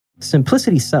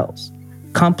Simplicity sells.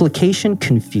 Complication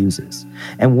confuses.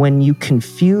 And when you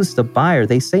confuse the buyer,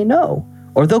 they say no,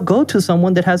 or they'll go to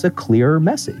someone that has a clearer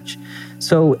message.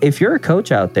 So if you're a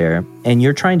coach out there and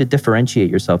you're trying to differentiate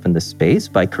yourself in this space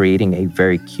by creating a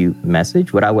very cute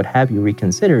message, what I would have you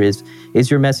reconsider is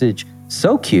your message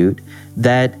so cute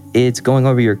that it's going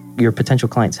over your potential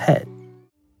client's head?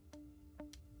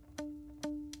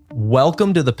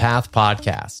 Welcome to the Path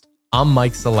Podcast. I'm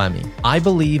Mike Salemi. I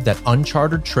believe that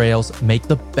uncharted trails make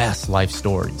the best life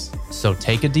stories. So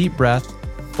take a deep breath,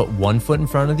 put one foot in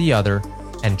front of the other,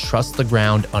 and trust the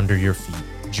ground under your feet.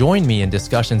 Join me in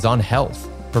discussions on health,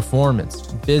 performance,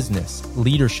 business,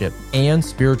 leadership, and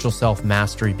spiritual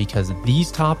self-mastery, because these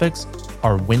topics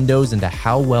are windows into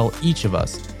how well each of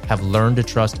us have learned to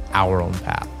trust our own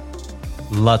path.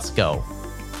 Let's go.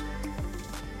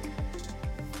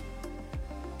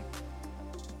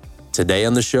 Today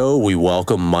on the show, we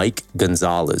welcome Mike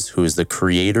Gonzalez, who is the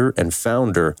creator and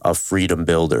founder of Freedom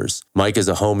Builders. Mike is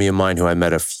a homie of mine who I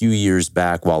met a few years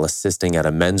back while assisting at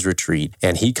a men's retreat,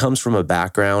 and he comes from a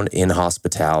background in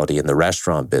hospitality in the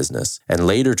restaurant business, and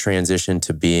later transitioned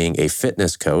to being a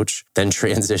fitness coach, then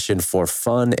transitioned for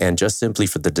fun and just simply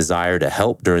for the desire to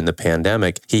help during the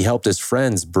pandemic. He helped his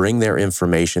friends bring their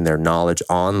information, their knowledge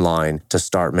online to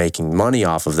start making money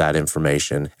off of that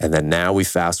information. And then now we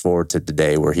fast forward to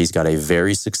today where he's got a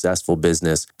very successful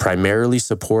business, primarily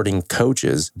supporting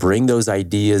coaches bring those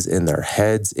ideas in their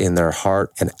heads, in their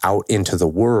heart, and out into the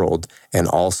world, and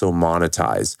also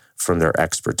monetize from their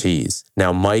expertise.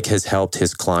 Now, Mike has helped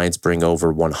his clients bring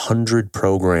over 100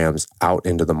 programs out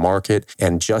into the market,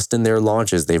 and just in their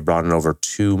launches, they've brought in over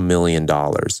 $2 million.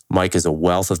 Mike is a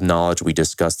wealth of knowledge. We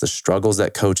discuss the struggles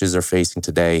that coaches are facing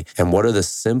today, and what are the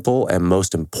simple and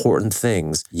most important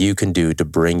things you can do to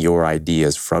bring your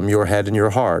ideas from your head and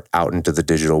your heart out into the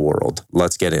digital world.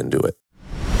 Let's get into it.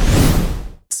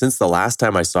 Since the last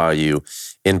time I saw you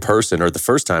in person, or the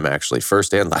first time actually,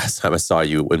 first and last time I saw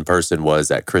you in person was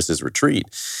at Chris's retreat.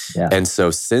 Yeah. And so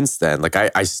since then, like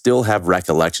I still have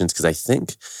recollections because I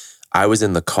think I was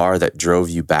in the car that drove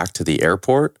you back to the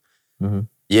airport. Mm-hmm.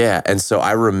 Yeah. And so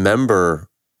I remember,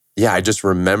 I just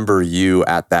remember you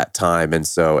at that time.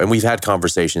 And we've had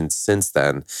conversations since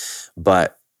then,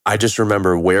 but I just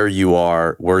remember where you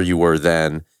were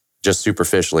then, just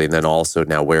superficially, and then also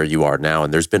now where you are now.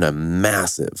 And there's been a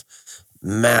massive,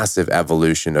 massive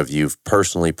evolution of you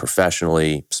personally,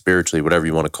 professionally, spiritually, whatever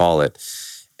you want to call it.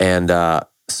 And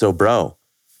so, bro,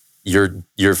 you're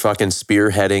fucking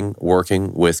spearheading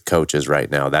working with coaches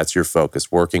right now. That's your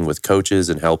focus, working with coaches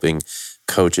and helping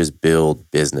coaches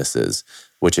build businesses,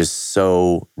 which is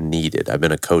so needed. I've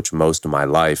been a coach most of my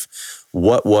life.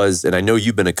 And I know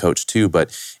you've been a coach too,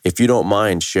 but if you don't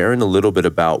mind sharing a little bit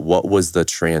about what was the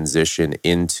transition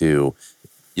into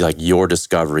like your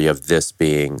discovery of this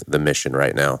being the mission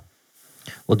right now.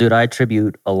 Well, dude, I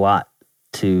attribute a lot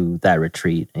to that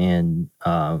retreat. And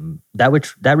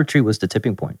that retreat was the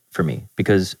tipping point for me,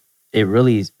 because it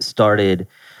really started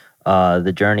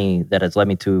the journey that has led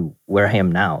me to where I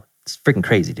am now. It's freaking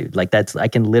crazy, dude. Like I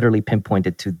can literally pinpoint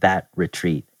it to that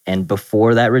retreat. And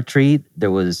before that retreat, there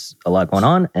was a lot going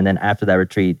on. And then after that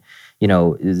retreat,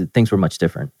 things were much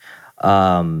different.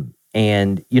 And,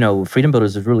 Freedom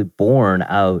Builders was really born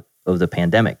out of the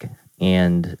pandemic.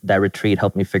 And that retreat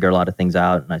helped me figure a lot of things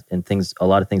out. A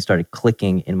lot of things started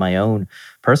clicking in my own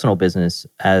personal business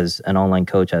as an online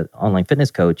coach, an online fitness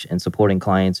coach, and supporting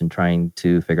clients and trying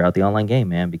to figure out the online game,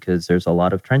 man, because there's a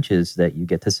lot of trenches that you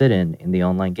get to sit in the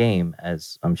online game,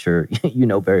 as I'm sure you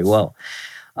know very well.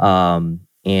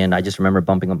 And I just remember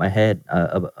bumping up my head,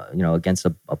 against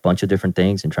a bunch of different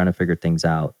things and trying to figure things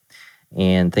out.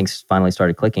 And things finally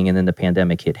started clicking. And then the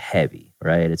pandemic hit heavy,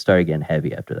 right? It started getting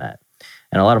heavy after that.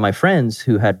 And a lot of my friends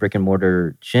who had brick and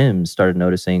mortar gyms started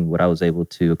noticing what I was able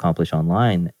to accomplish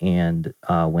online. And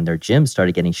when their gyms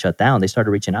started getting shut down, they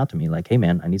started reaching out to me like, hey,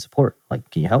 man, I need support. Like,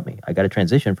 can you help me? I got to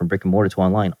transition from brick and mortar to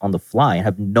online on the fly. I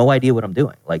have no idea what I'm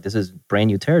doing. Like, this is brand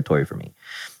new territory for me.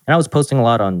 And I was posting a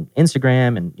lot on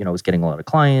Instagram and, was getting a lot of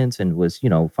clients and was,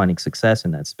 finding success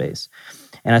in that space.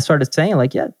 And I started saying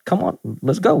like, yeah, come on,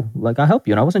 let's go. Like, I'll help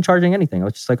you. And I wasn't charging anything. I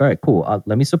was just like, all right, cool.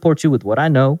 Let me support you with what I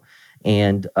know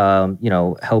and,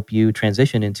 help you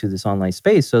transition into this online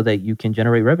space so that you can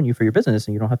generate revenue for your business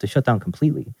and you don't have to shut down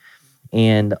completely.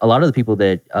 And a lot of the people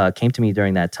that came to me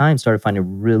during that time started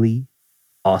finding really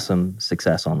awesome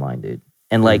success online, dude.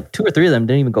 And like 2 or 3 of them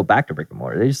didn't even go back to brick and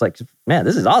mortar. They're just like, man,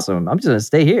 this is awesome. I'm just going to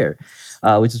stay here,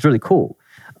 which is really cool.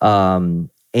 And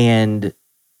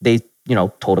they,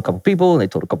 told a couple people, and they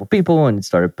told a couple people, and it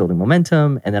started building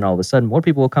momentum. And then all of a sudden, more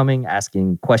people were coming,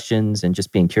 asking questions and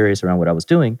just being curious around what I was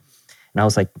doing. And I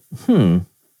was like,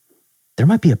 this there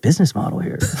might be a business model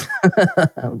here.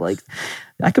 I'm like,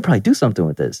 I could probably do something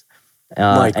with this.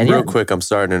 Mike, real quick, I'm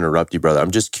sorry to interrupt you, brother.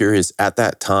 I'm just curious, at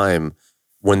that time,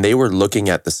 when they were looking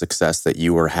at the success that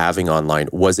you were having online,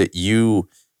 was it you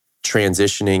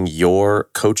transitioning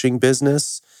your coaching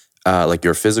business, like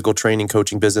your physical training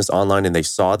coaching business online, and they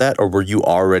saw that? Or were you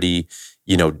already,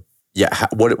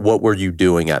 what were you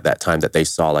doing at that time that they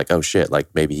saw like, oh shit, like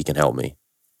maybe he can help me?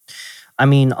 I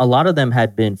mean, a lot of them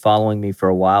had been following me for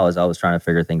a while as I was trying to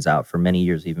figure things out for many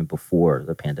years, even before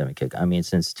the pandemic hit. I mean,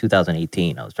 since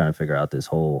 2018, I was trying to figure out this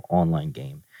whole online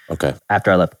game. Okay. After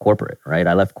I left corporate, right?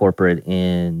 I left corporate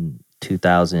in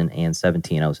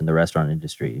 2017. I was in the restaurant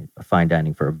industry, fine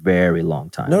dining, for a very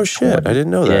long time. No shit. I didn't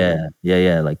know that.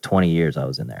 Yeah. Like 20 years I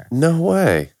was in there. No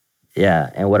way. Yeah.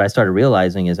 And what I started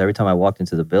realizing is every time I walked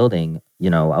into the building,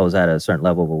 I was at a certain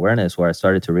level of awareness where I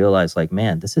started to realize like,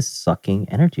 man, this is sucking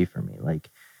energy from me. Like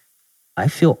I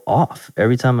feel off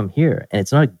every time I'm here, and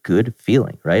it's not a good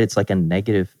feeling, right? It's like a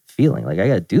negative feeling. Like I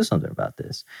got to do something about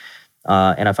this.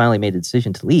 And I finally made the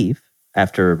decision to leave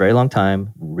after a very long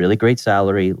time, really great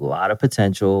salary, a lot of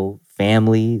potential,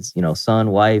 families,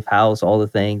 son, wife, house, all the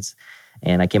things.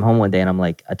 And I came home one day and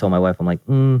I told my wife, I'm like,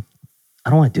 I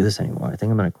don't want to do this anymore. I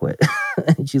think I'm going to quit.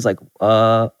 And she's like,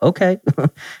 okay,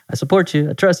 I support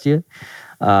you. I trust you.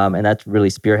 And that really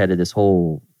spearheaded this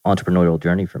whole entrepreneurial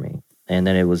journey for me. And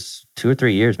then it was 2 or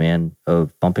 3 years, man,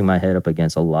 of bumping my head up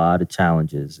against a lot of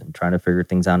challenges and trying to figure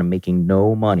things out and making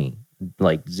no money,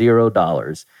 like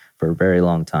 $0 for a very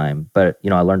long time. But,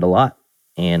 I learned a lot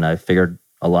and I figured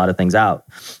a lot of things out.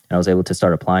 And I was able to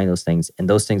start applying those things. And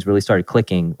those things really started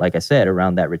clicking, like I said,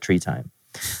 around that retreat time.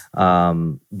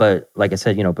 But like I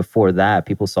said, before that,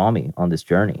 people saw me on this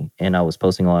journey, and I was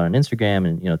posting a lot on Instagram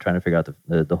and, trying to figure out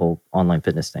the whole online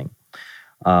fitness thing.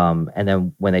 And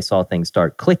then when they saw things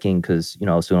start clicking, because,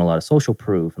 I was doing a lot of social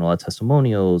proof and a lot of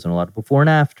testimonials and a lot of before and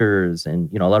afters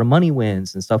and, a lot of money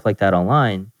wins and stuff like that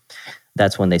online,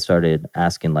 that's when they started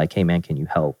asking like, hey man, can you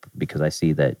help? Because I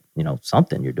see that,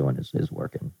 something you're doing is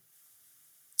working.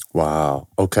 Wow.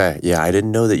 Okay. Yeah. I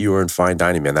didn't know that you were in fine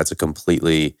dining, man. That's a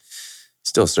completely,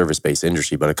 still service-based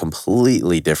industry, but a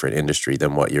completely different industry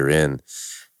than what you're in.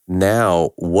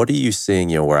 Now, what are you seeing?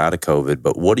 We're out of COVID,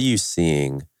 but what are you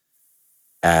seeing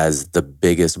as the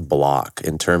biggest block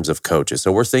in terms of coaches?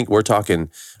 So we're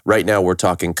talking right now, we're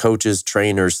talking coaches,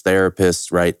 trainers,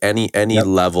 therapists, right? Any Yep.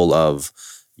 level of,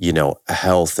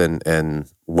 health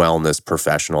and wellness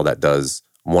professional that does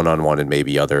one-on-one and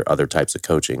maybe other types of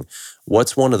coaching.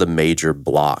 What's one of the major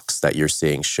blocks that you're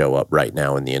seeing show up right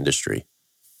now in the industry?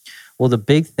 Well, the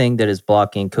big thing that is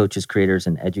blocking coaches, creators,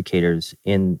 and educators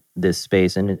in this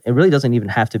space, and it really doesn't even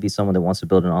have to be someone that wants to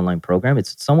build an online program.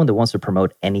 It's someone that wants to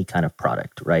promote any kind of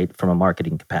product, right, from a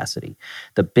marketing capacity.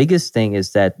 The biggest thing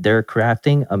is that they're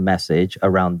crafting a message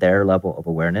around their level of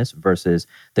awareness versus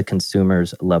the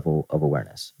consumer's level of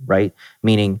awareness, right?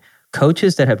 Meaning,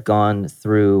 coaches that have gone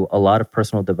through a lot of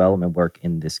personal development work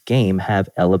in this game have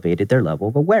elevated their level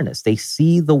of awareness. They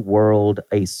see the world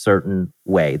a certain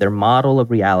way. Their model of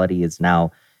reality is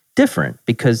now different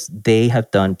because they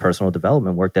have done personal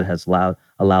development work that has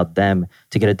allowed them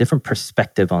to get a different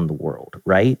perspective on the world,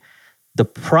 right? The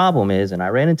problem is, and I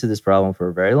ran into this problem for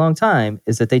a very long time,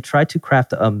 is that they try to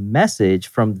craft a message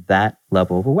from that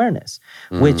level of awareness,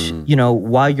 which,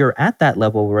 while you're at that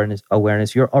level of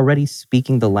awareness, you're already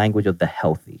speaking the language of the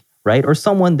healthy, right? Or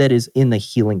someone that is in the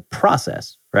healing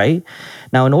process, right?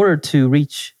 Now, in order to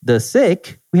reach the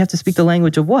sick, we have to speak the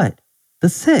language of what? The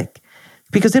sick,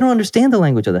 because they don't understand the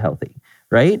language of the healthy,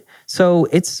 right? So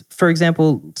it's, for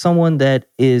example, someone that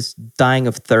is dying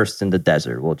of thirst in the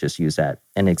desert. We'll just use that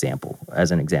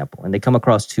as an example. And they come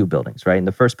across 2 buildings, right? And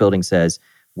the first building says,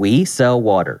 we sell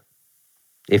water.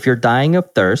 If you're dying of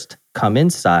thirst, come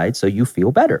inside so you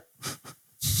feel better,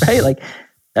 right? Like,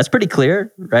 that's pretty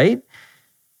clear, right?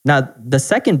 Now, the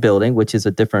second building, which is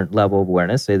a different level of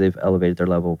awareness, say they've elevated their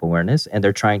level of awareness, and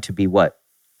they're trying to be what?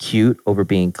 Cute over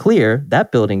being clear.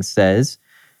 That building says,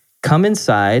 come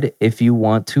inside if you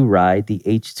want to ride the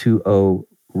H2O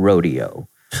rodeo.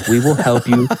 We will help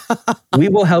you. We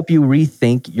will help you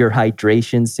rethink your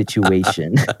hydration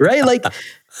situation, right? Like,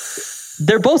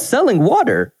 they're both selling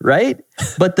water, right?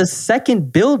 But the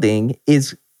second building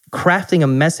is crafting a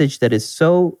message that is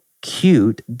so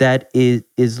cute that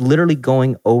is literally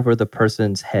going over the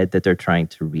person's head that they're trying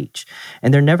to reach.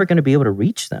 And they're never going to be able to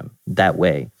reach them that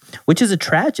way, which is a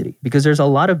tragedy because there's a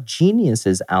lot of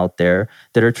geniuses out there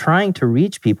that are trying to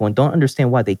reach people and don't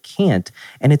understand why they can't.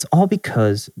 And it's all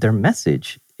because their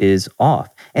message is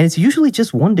off. And it's usually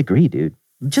just 1 degree, dude.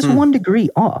 Just 1 degree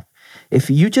off.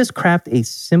 If you just craft a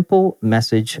simple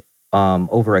message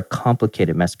over a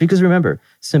complicated message. Because remember,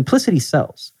 simplicity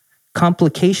sells.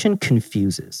 Complication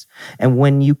confuses. And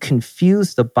when you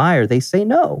confuse the buyer, they say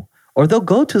no, or they'll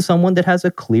go to someone that has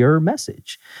a clearer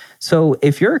message. So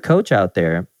if you're a coach out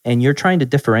there and you're trying to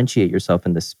differentiate yourself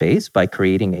in the space by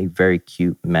creating a very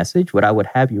cute message, what I would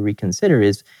have you reconsider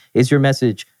is your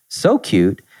message so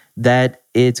cute that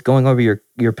it's going over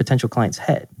your potential client's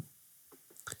head?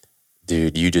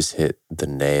 Dude, you just hit the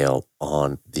nail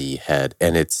on the head.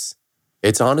 And it's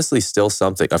honestly still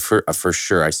something, for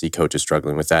sure I see coaches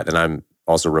struggling with that. And I'm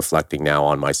also reflecting now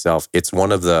on myself. It's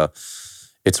one of the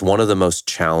most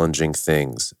challenging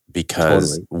things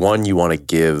because Totally. one, you want to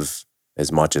give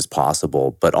as much as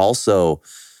possible, but also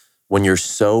when you're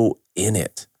so in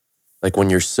it, like when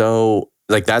you're so,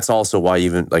 like that's also why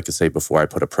even like I say before I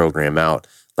put a program out,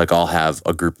 like I'll have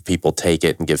a group of people take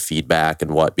it and give feedback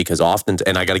and because often,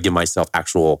 and I got to give myself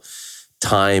actual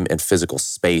time and physical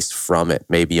space from it,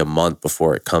 maybe a month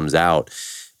before it comes out,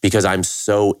 because I'm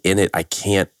so in it. I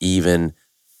can't even,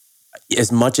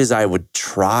 as much as I would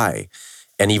try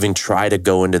and even try to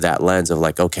go into that lens of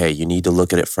like, okay, you need to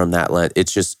look at it from that lens.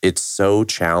 It's so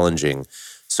challenging.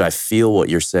 So I feel what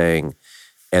you're saying,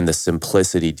 and the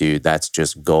simplicity, dude, that's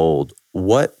just gold.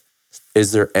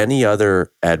 Is there any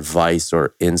other advice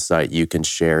or insight you can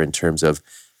share in terms of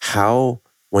how,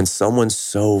 when someone's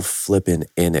so flippin'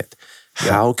 in it,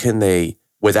 how can they,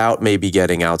 without maybe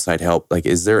getting outside help, like,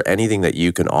 is there anything that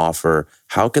you can offer?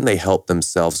 How can they help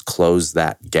themselves close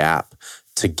that gap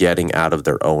to getting out of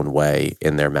their own way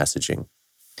in their messaging?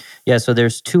 Yeah, so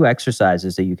there's two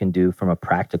exercises that you can do from a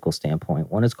practical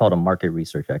standpoint. One is called a market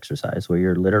research exercise, where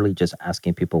you're literally just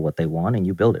asking people what they want and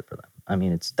you build it for them. I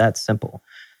mean, it's that simple.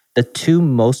 The two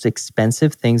most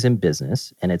expensive things in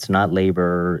business, and it's not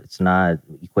labor, it's not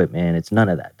equipment, it's none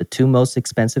of that. The two most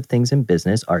expensive things in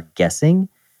business are guessing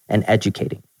and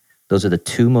educating. Those are the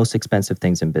two most expensive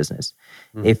things in business.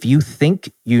 If you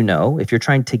think you know, if you're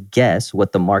trying to guess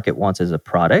what the market wants as a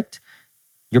product,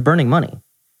 you're burning money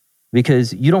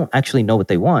because you don't actually know what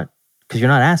they want because you're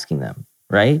not asking them,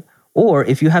 right? Or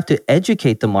if you have to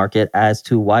educate the market as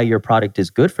to why your product is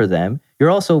good for them, you're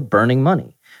also burning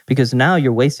money, because now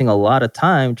you're wasting a lot of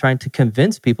time trying to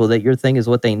convince people that your thing is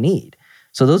what they need.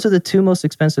 So those are the two most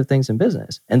expensive things in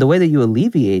business. And the way that you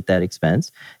alleviate that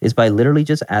expense is by literally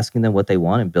just asking them what they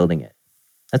want and building it.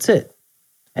 That's it.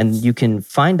 And you can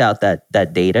find out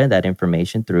that data, that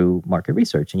information through market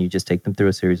research. And you just take them through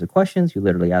a series of questions. You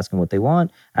literally ask them what they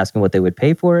want, ask them what they would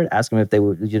pay for it, ask them if they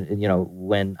would,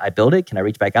 when I build it, can I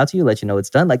reach back out to you, let you know it's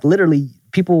done? Like literally,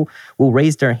 people will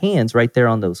raise their hands right there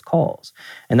on those calls.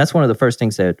 And that's one of the first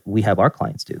things that we have our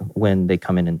clients do when they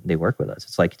come in and they work with us.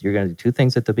 It's like, you're going to do two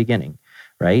things at the beginning,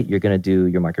 right? You're going to do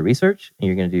your market research and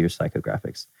you're going to do your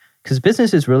psychographics. Because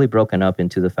business is really broken up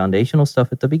into the foundational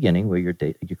stuff at the beginning, where you're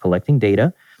collecting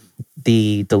data,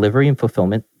 the delivery and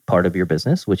fulfillment part of your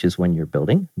business, which is when you're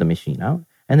building the machine out,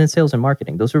 and then sales and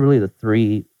marketing. Those are really the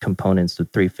three components, the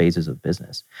three phases of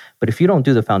business. But if you don't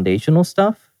do the foundational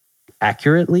stuff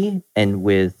accurately and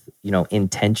with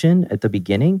intention at the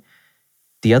beginning,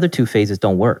 the other two phases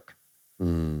don't work.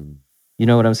 You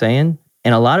know what I'm saying?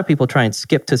 And a lot of people try and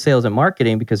skip to sales and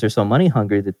marketing because they're so money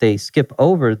hungry that they skip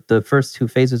over the first two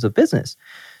phases of business.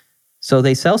 So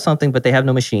they sell something, but they have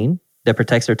no machine that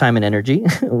protects their time and energy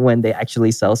when they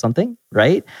actually sell something,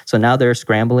 right? So now they're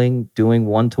scrambling, doing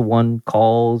one-to-one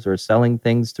calls or selling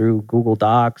things through Google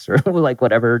Docs or like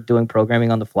whatever, doing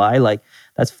programming on the fly. Like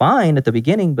that's fine at the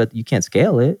beginning, but you can't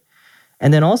scale it.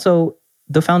 And then also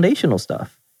the foundational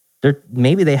stuff.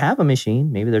 Maybe they have a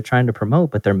machine, maybe they're trying to promote,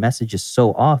 but their message is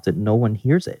so off that no one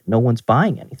hears it. No one's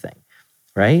buying anything,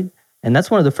 right? And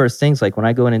that's one of the first things, like when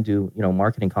I go in and do,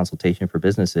 marketing consultation for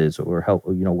businesses or help,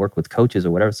 work with coaches or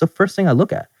whatever, it's the first thing I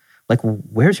look at. Like,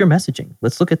 where's your messaging?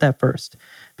 Let's look at that first.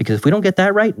 Because if we don't get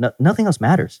that right, nothing else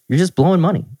matters. You're just blowing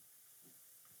money.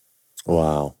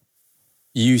 Wow.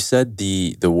 You said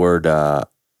the word,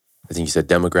 I think you said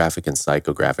demographic and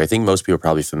psychographic. I think most people are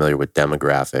probably familiar with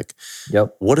demographic.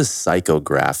 Yep. What is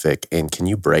psychographic? And can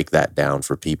you break that down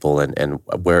for people? And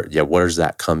where does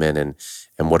that come in? And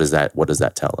what does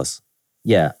that tell us?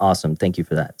 Yeah, awesome. Thank you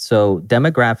for that. So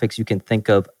demographics you can think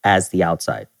of as the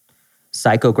outside.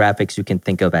 Psychographics you can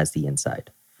think of as the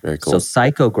inside. Very cool. So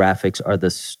psychographics are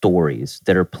the stories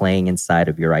that are playing inside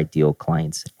of your ideal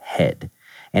client's head.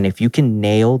 And if you can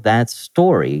nail that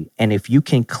story, and if you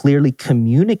can clearly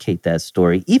communicate that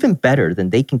story, even better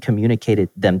than they can communicate it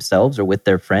themselves or with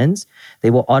their friends, they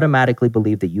will automatically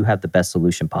believe that you have the best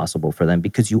solution possible for them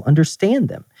because you understand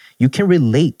them. You can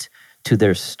relate to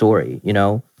their story.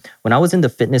 When I was in the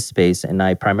fitness space and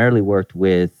I primarily worked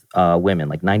with women,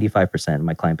 like 95% of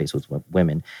my client base was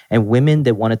women, and women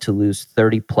that wanted to lose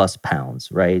 30 plus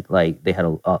pounds, right? Like they had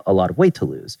a lot of weight to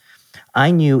lose.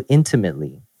 I knew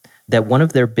intimately that one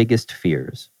of their biggest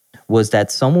fears was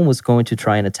that someone was going to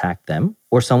try and attack them,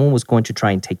 or someone was going to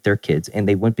try and take their kids, and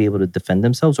they wouldn't be able to defend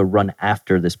themselves or run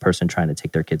after this person trying to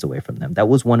take their kids away from them. That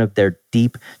was one of their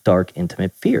deep, dark,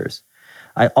 intimate fears.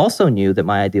 I also knew that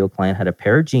my ideal client had a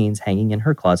pair of jeans hanging in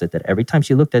her closet that every time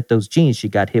she looked at those jeans, she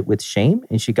got hit with shame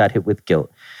and she got hit with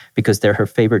guilt because they're her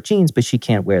favorite jeans, but she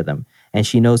can't wear them. And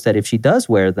she knows that if she does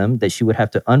wear them, that she would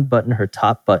have to unbutton her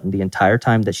top button the entire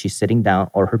time that she's sitting down,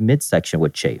 or her midsection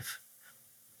would chafe.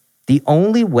 The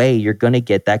only way you're going to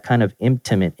get that kind of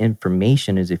intimate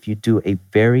information is if you do a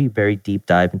very, very deep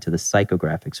dive into the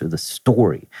psychographics or the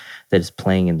story that is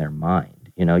playing in their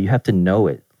mind. You have to know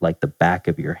it like the back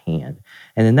of your hand.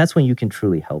 And then that's when you can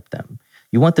truly help them.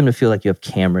 You want them to feel like you have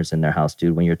cameras in their house,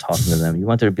 dude, when you're talking to them. You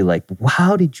want them to be like,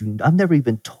 wow, I've never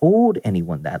even told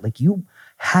anyone that. Like, you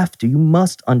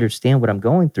must understand what I'm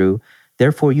going through.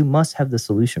 Therefore, you must have the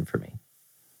solution for me.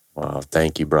 Wow,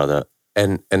 thank you, brother.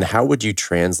 And how would you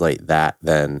translate that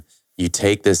then? You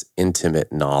take this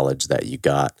intimate knowledge that you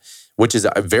got, which is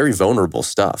a very vulnerable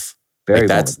stuff. Very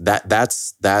vulnerable.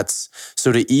 That's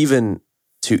so to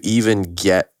even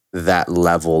get that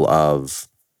level of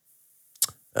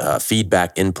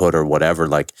feedback, input, or whatever,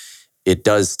 like it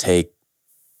does take,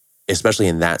 especially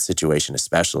in that situation,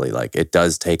 it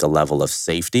does take a level of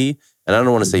safety. And I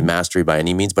don't want to say mastery by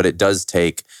any means, but it does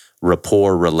take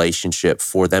rapport, relationship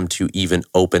for them to even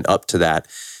open up to that.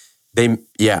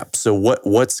 So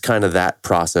what's kind of that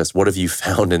process? What have you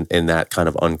found in that kind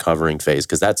of uncovering phase?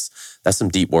 Because that's some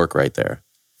deep work right there.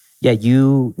 Yeah,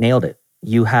 you nailed it.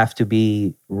 You have to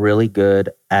be really good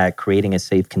at creating a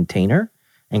safe container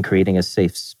and creating a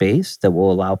safe space that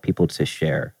will allow people to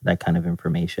share that kind of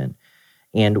information.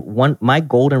 And my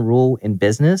golden rule in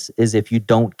business is if you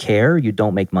don't care, you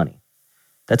don't make money.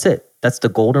 That's it. That's the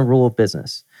golden rule of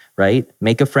business, right?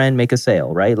 Make a friend, make a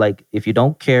sale, right? Like if you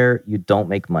don't care, you don't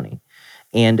make money.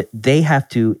 And they have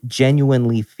to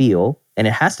genuinely feel, and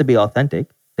it has to be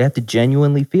authentic, they have to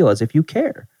genuinely feel as if you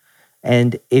care.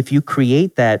 And if you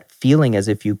create that feeling as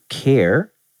if you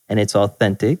care and it's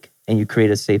authentic, and you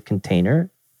create a safe container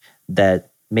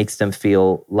that makes them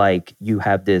feel like you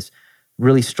have this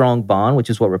really strong bond, which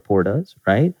is what rapport does,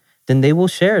 right? Then they will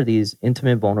share these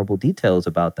intimate, vulnerable details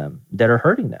about them that are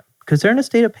hurting them because they're in a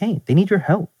state of pain. They need your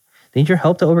help. They need your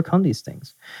help to overcome these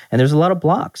things. And there's a lot of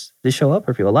blocks that show up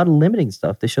for people, a lot of limiting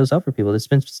stuff that shows up for people that's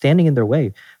been standing in their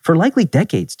way for likely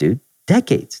decades, dude.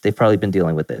 Decades. They've probably been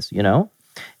dealing with this,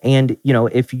 And,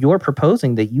 if you're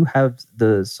proposing that you have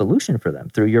the solution for them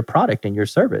through your product and your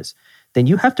service, then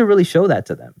you have to really show that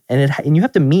to them. And you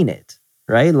have to mean it,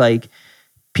 right? Like,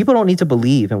 people don't need to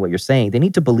believe in what you're saying. They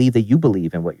need to believe that you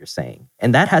believe in what you're saying.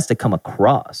 And that has to come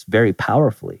across very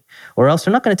powerfully, or else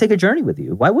they're not going to take a journey with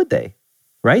you. Why would they?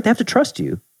 Right? They have to trust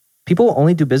you. People will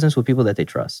only do business with people that they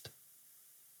trust.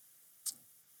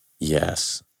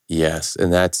 Yes.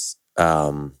 And that's,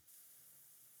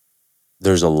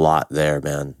 there's a lot there,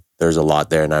 man. There's a lot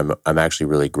there. And I'm actually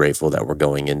really grateful that we're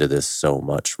going into this so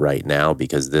much right now,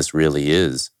 because this really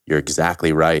is, you're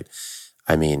exactly right.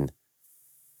 I mean,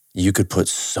 you could put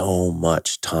so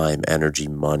much time, energy,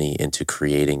 money into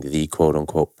creating the quote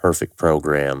unquote perfect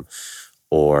program,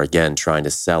 or again, trying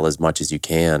to sell as much as you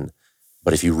can.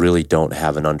 But if you really don't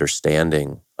have an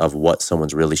understanding of what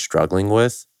someone's really struggling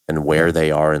with and where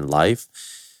they are in life,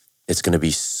 it's going to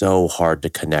be so hard to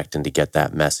connect and to get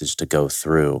that message to go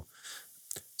through.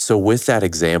 So with that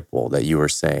example that you were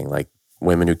saying, like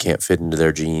women who can't fit into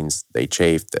their jeans, they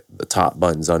chafe, the top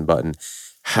button's unbuttoned.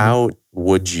 How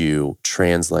would you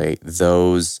translate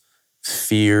those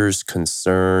fears,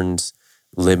 concerns,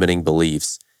 limiting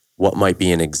beliefs? What might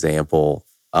be an example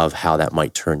of how that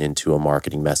might turn into a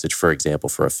marketing message, for example,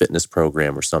 for a fitness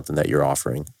program or something that you're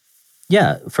offering?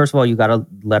 Yeah. First of all, you got to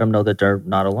let them know that they're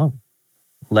not alone.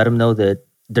 Let them know that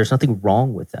there's nothing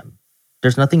wrong with them.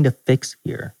 There's nothing to fix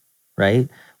here, right?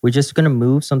 We're just going to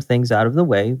move some things out of the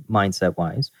way,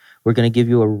 mindset-wise. We're going to give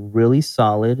you a really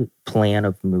solid plan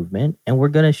of movement, and we're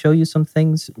going to show you some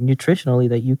things nutritionally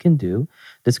that you can do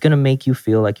that's going to make you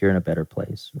feel like you're in a better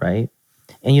place, right?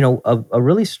 And, a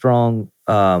really strong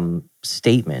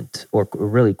statement or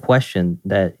really question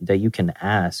that you can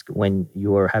ask when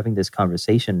you're having this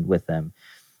conversation with them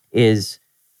is,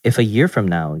 if a year from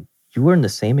now, you were in the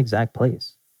same exact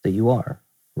place that you are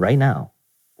right now,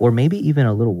 or maybe even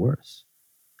a little worse,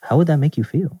 how would that make you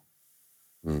feel?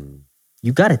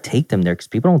 You got to take them there, because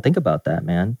people don't think about that,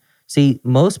 man. See,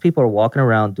 most people are walking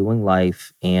around doing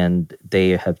life and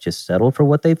they have just settled for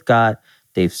what they've got.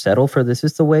 They've settled for this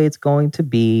is the way it's going to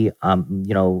be.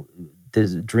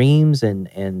 There's dreams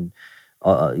and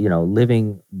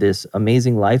living this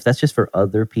amazing life. That's just for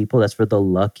other people. That's for the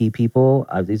lucky people.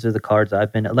 These are the cards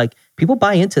I've been like. People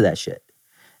buy into that shit,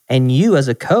 and you, as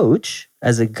a coach,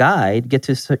 as a guide, get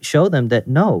to show them that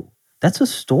no, that's a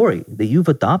story that you've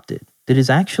adopted that is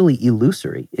actually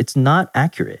illusory. It's not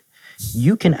accurate.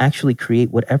 You can actually create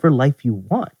whatever life you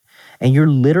want. And you're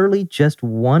literally just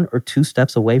 1 or 2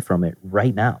 steps away from it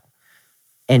right now.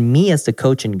 And me as the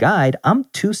coach and guide, I'm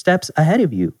 2 steps ahead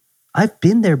of you. I've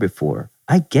been there before.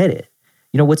 I get it.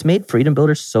 You know, what's made Freedom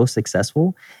Builders so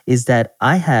successful is that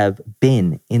I have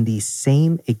been in the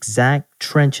same exact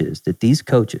trenches that these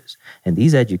coaches and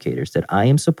these educators that I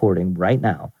am supporting right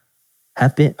now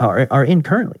are in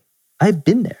currently. I've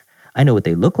been there. I know what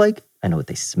they look like. I know what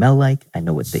they smell like. I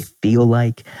know what they feel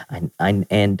like.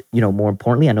 And more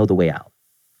importantly, I know the way out.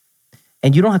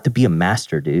 And you don't have to be a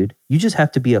master, dude. You just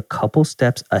have to be a couple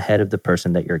steps ahead of the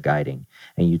person that you're guiding.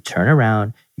 And you turn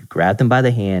around, you grab them by the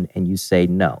hand, and you say,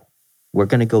 no, we're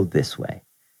going to go this way.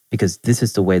 Because this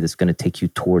is the way that's going to take you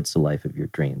towards the life of your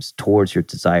dreams, towards your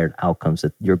desired outcomes,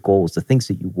 your goals, the things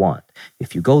that you want.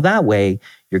 If you go that way,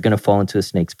 you're going to fall into a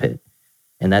snake's pit.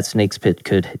 And that snake's pit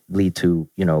could lead to,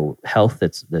 health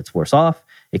that's worse off.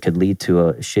 It could lead to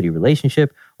a shitty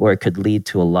relationship, or it could lead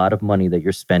to a lot of money that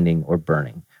you're spending or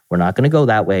burning. We're not going to go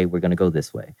that way. We're going to go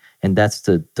this way. And that's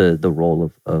the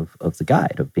role of the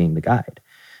guide, of being the guide.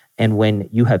 And when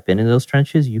you have been in those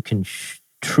trenches, you can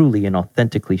truly and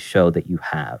authentically show that you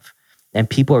have. And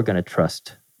people are going to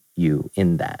trust you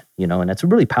in that, and that's a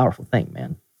really powerful thing,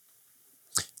 man.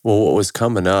 Well, what was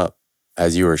coming up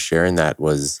as you were sharing that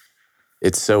was,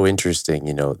 it's so interesting,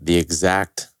 the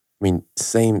exact,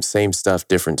 same stuff,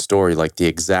 different story, like the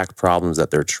exact problems that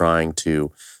they're trying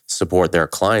to support their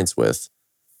clients with.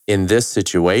 In this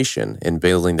situation, in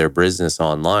building their business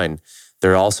online,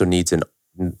 there also needs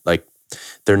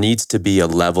there needs to be a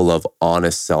level of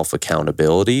honest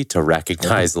self-accountability to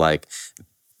recognize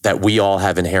that we all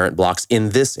have inherent blocks in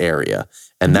this area.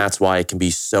 And that's why it can be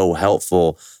so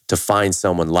helpful to find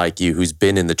someone like you who's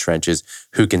been in the trenches,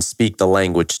 who can speak the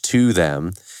language to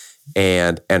them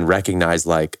and recognize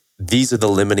these are the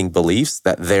limiting beliefs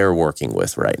that they're working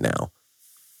with right now.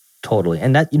 Totally.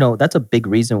 And that, that's a big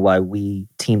reason why we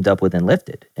teamed up with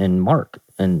Enlifted and Mark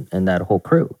and that whole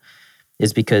crew,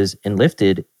 is because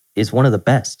Enlifted is one of the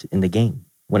best in the game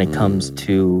when it comes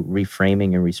to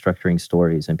reframing and restructuring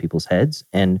stories in people's heads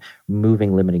and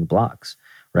moving limiting blocks,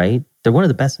 right? They're one of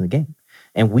the best in the game.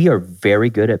 And we are very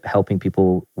good at helping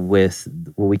people with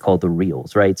what we call the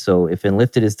reels, right? So if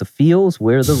Enlifted is the feels,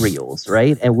 we're the reels,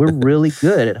 right? And we're really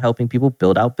good at helping people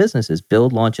build out businesses,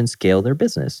 build, launch, and scale their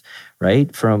business,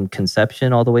 right? From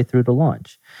conception all the way through to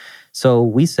launch. So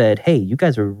we said, hey, you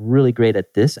guys are really great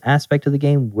at this aspect of the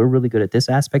game. We're really good at this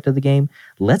aspect of the game.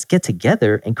 Let's get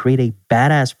together and create a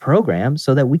badass program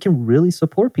so that we can really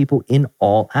support people in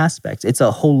all aspects. It's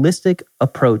a holistic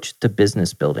approach to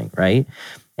business building, right?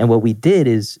 And what we did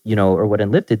is, or what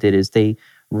Enlifted did is they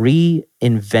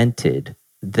reinvented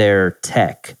their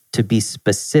tech to be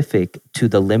specific to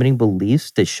the limiting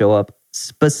beliefs that show up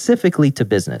specifically to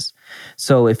business.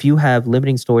 So if you have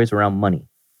limiting stories around money,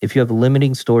 if you have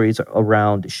limiting stories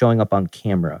around showing up on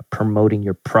camera, promoting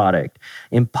your product,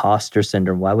 imposter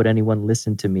syndrome, why would anyone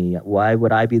listen to me? Why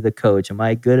would I be the coach? Am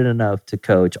I good enough to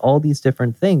coach? All these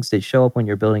different things that show up when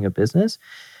you're building a business.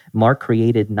 Mark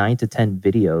created 9 to 10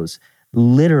 videos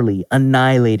literally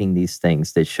annihilating these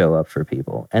things that show up for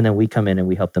people. And then we come in and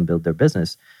we help them build their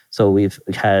business. So we've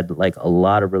had a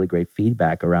lot of really great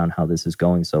feedback around how this is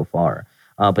going so far.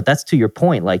 But that's to your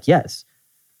point, yes,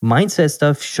 mindset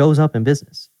stuff shows up in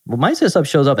business. Well, mindset stuff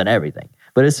shows up in everything,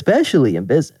 but especially in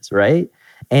business, right?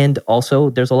 And also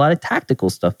there's a lot of tactical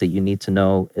stuff that you need to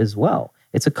know as well.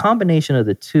 It's a combination of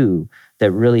the two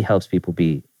that really helps people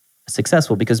be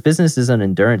successful, because business is an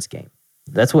endurance game.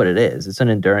 That's what it is. It's an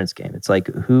endurance game. It's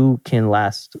who can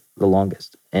last the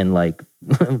longest and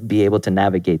be able to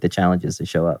navigate the challenges that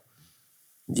show up.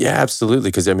 Yeah, absolutely.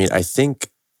 Because I think,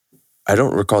 I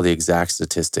don't recall the exact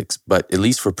statistics, but at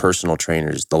least for personal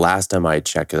trainers, the last time I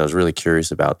checked it, I was really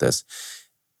curious about this.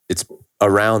 It's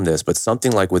around this, but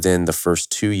something within the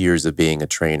first 2 years of being a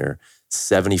trainer,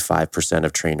 75%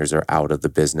 of trainers are out of the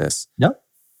business. Yep.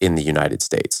 In the United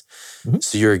States. Mm-hmm.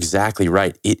 So you're exactly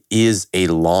right. It is a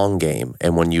long game.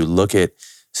 And when you look at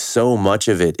so much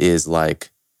of it is it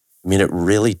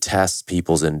really tests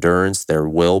people's endurance, their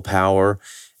willpower.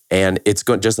 And it's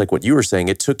just like what you were saying,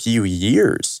 it took you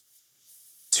years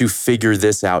to figure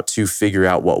this out, to figure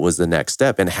out what was the next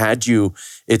step. And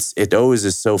it always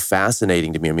is so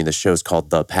fascinating to me. I mean, the show's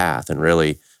called The Path, and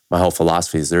really my whole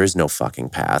philosophy is there is no fucking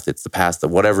path. It's the path that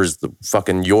whatever's the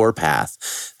fucking your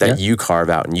path that you carve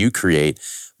out and you create.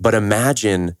 But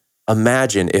imagine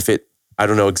if I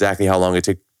don't know exactly how long it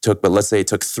took, but let's say it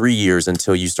took 3 years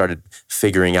until you started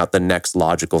figuring out the next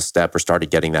logical step or started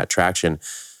getting that traction.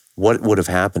 What would have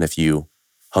happened if you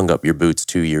hung up your boots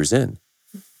 2 years in?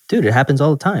 Dude, it happens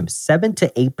all the time. 7 to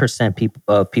 8%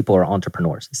 people are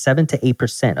entrepreneurs. 7 to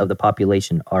 8% of the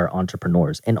population are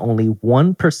entrepreneurs. And only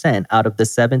 1% out of the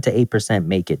 7 to 8%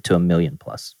 make it to $1 million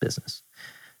plus business.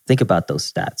 Think about those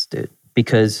stats, dude.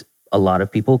 Because a lot of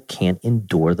people can't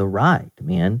endure the ride,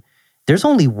 man. There's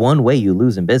only one way you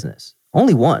lose in business.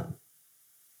 Only one.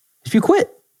 If you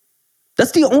quit.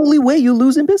 That's the only way you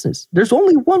lose in business. There's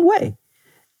only one way.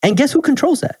 And guess who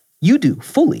controls that? You do,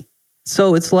 fully.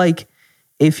 So it's like,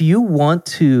 if you want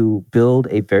to build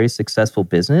a very successful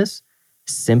business,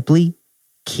 simply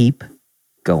keep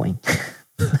going.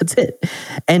 That's it.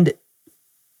 And,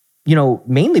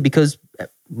 mainly because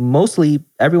mostly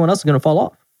everyone else is going to fall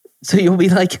off. So you'll be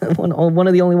like one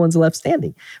of the only ones left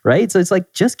standing, right? So it's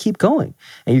like, just keep going.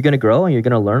 And you're going to grow and you're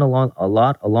going to learn a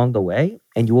lot along the way,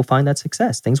 and you will find that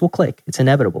success. Things will click. It's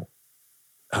inevitable.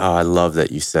 Oh, I love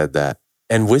that you said that.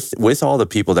 And with all the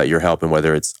people that you're helping,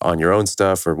 whether it's on your own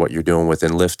stuff or what you're doing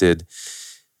within Lifted,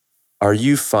 are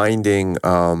you finding,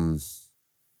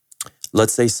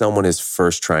 let's say someone is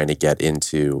first trying to get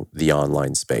into the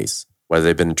online space, whether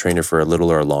they've been a trainer for a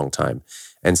little or a long time,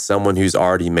 and someone who's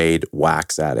already made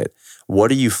whacks at it,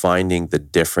 what are you finding the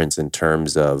difference in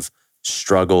terms of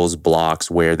struggles,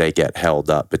 blocks, where they get held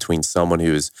up between someone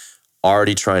who's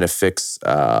already trying to fix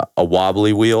a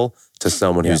wobbly wheel to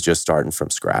someone who's just starting from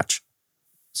scratch?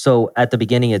 So at the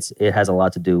beginning, it has a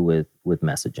lot to do with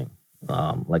messaging.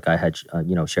 Like I had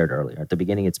shared earlier. At the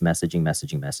beginning, it's messaging.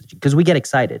 Because we get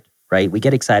excited, right? We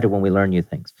get excited when we learn new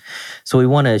things. So we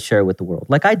want to share it with the world.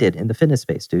 Like I did in the fitness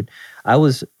space, dude. I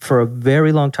was, for a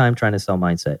very long time, trying to sell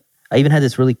mindset. I even had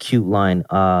this really cute line.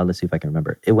 Let's see if I can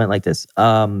remember. It went like this.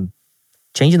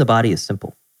 Changing the body is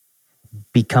simple.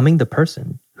 Becoming the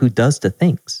person who does the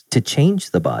things to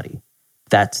change the body,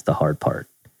 that's the hard part.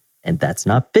 And that's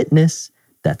not fitness.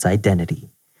 That's identity.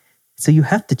 So you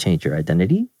have to change your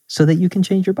identity so that you can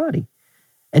change your body.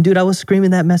 And dude, I was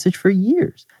screaming that message for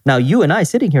years. Now you and I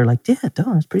sitting here like, yeah,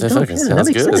 that's pretty dope. Yeah, that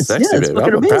makes sense. Sexy, it's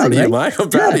fucking amazing, proud of you, right? Mike. I'm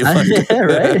proud of you, Mike.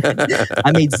 Right?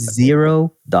 I made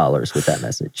 $0 with that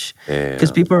message.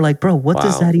 Because people are like, bro, what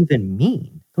does that even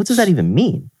mean? What does that even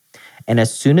mean? And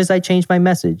as soon as I changed my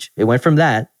message, it went from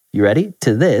that, you ready,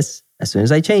 to this. As soon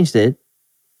as I changed it,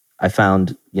 I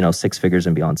found, 6 figures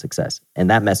and beyond success. And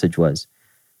that message was,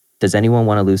 does anyone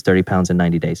want to lose 30 pounds in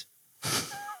 90 days?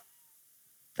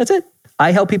 That's it.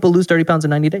 I help people lose 30 pounds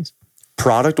in 90 days.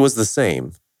 Product was the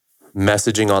same.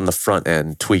 Messaging on the front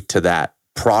end tweaked to that.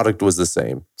 Product was the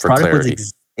same for clarity.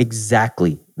 Was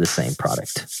exactly the same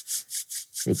product.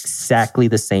 Exactly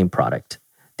the same product.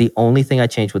 The only thing I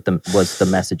changed with them was the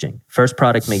messaging. First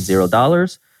product made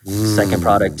 $0. Second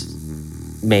product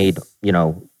made,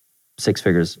 6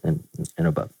 figures and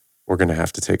above. We're going to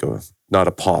have to take not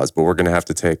a pause, but we're going to have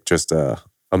to take just a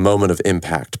moment of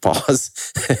impact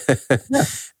pause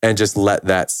and just let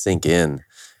that sink in.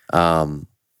 Damn.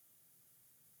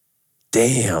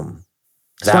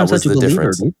 That was the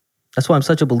difference. Dude. That's why I'm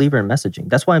such a believer in messaging.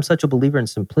 That's why I'm such a believer in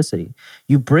simplicity.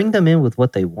 You bring them in with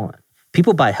what they want.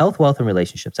 People buy health, wealth, and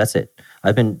relationships. That's it.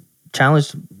 I've been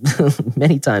challenged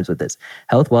many times with this.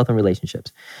 Health, wealth, and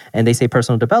relationships. And they say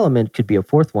personal development could be a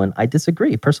fourth one. I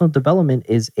disagree. Personal development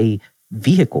is a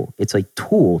vehicle. It's a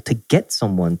tool to get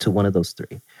someone to one of those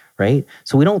three, right?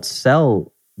 So we don't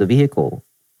sell the vehicle,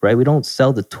 right? We don't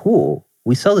sell the tool.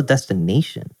 We sell the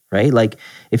destination, right? Like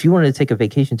if you wanted to take a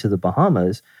vacation to the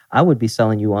Bahamas, I would be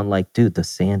selling you on like, dude, the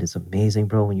sand is amazing,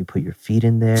 bro. When you put your feet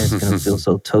in there, it's going to feel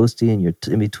so toasty and you're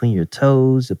in between your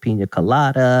toes, the pina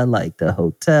colada, like the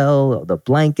hotel, the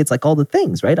blankets, like all the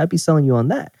things, right? I'd be selling you on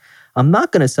that. I'm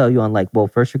not going to sell you on like, well,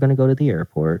 first you're going to go to the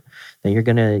airport, then you're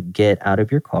going to get out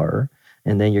of your car,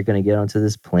 and then you're going to get onto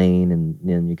this plane, and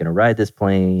then you're going to ride this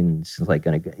plane. And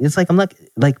it's like I'm not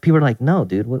like, people are like, no,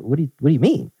 dude, what do you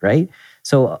mean, right?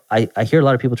 So I hear a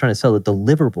lot of people trying to sell the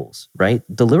deliverables, right?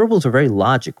 Deliverables are very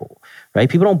logical, right?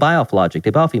 People don't buy off logic. They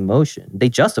buy off emotion. They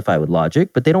justify with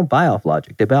logic, but they don't buy off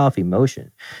logic. They buy off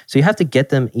emotion. So you have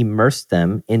to immerse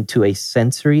them into a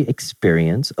sensory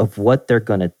experience of what they're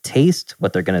going to taste,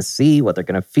 what they're going to see, what they're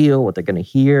going to feel, what they're going to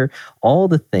hear, all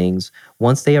the things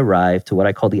once they arrive to what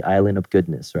I call the island of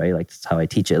goodness, right? Like that's how I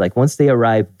teach it. Like once they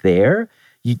arrive there,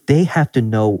 They have to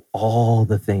know all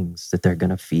the things that they're going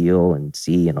to feel and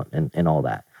see and all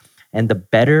that. And the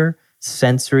better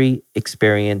sensory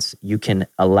experience you can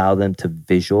allow them to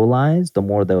visualize, the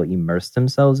more they'll immerse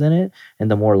themselves in it,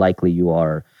 and the more likely you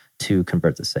are to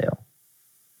convert the sale.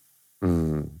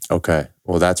 Okay.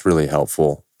 Well, that's really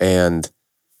helpful. And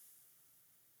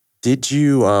did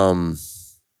you,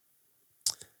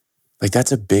 like,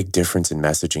 that's a big difference in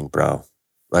messaging, bro.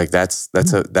 Like that's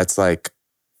like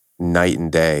night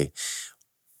and day.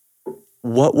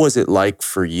 What was it like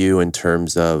for you in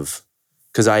terms of,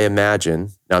 because I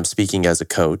imagine, now I'm speaking as a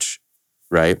coach,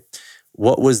 right?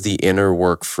 What was the inner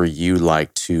work for you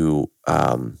like to,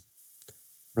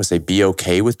 be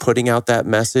okay with putting out that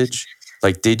message?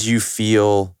 Like, did you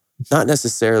feel, not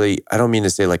necessarily, I don't mean to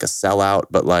say like a sellout,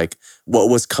 but like what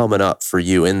was coming up for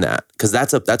you in that? Because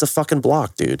that's a fucking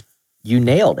block, dude. You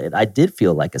nailed it. I did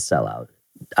feel like a sellout.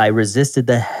 I resisted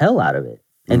the hell out of it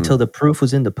until the proof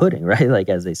was in the pudding, right? Like,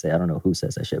 as they say, I don't know who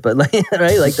says that shit, but like,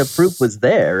 right? Like the proof was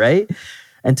there, right?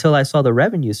 Until I saw the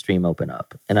revenue stream open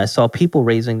up and I saw people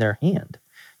raising their hand.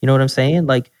 You know what I'm saying?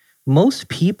 Like, most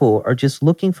people are just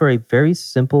looking for a very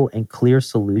simple and clear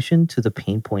solution to the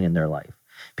pain point in their life.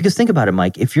 Because think about it,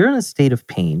 Mike, if you're in a state of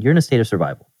pain, you're in a state of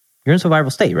survival. You're in a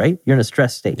survival state, right? You're in a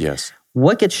stress state. Yes.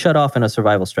 What gets shut off in a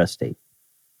survival stress state?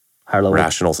 Higher level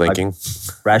rational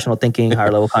thinking,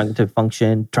 higher level cognitive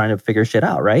function, trying to figure shit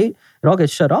out, right? It all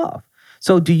gets shut off.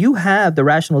 So do you have the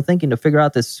rational thinking to figure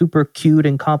out this super cute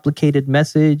and complicated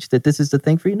message that this is the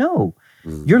thing for you? No.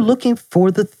 You're looking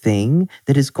for the thing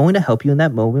that is going to help you in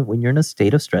that moment when you're in a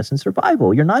state of stress and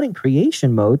survival. You're not in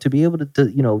creation mode to be able to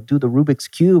do the Rubik's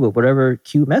Cube of whatever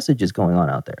cute message is going on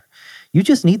out there. You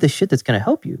just need the shit that's going to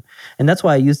help you. And that's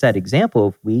why I use that example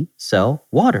of we sell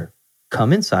water.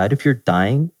 Come inside if you're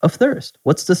dying of thirst.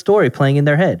 What's the story playing in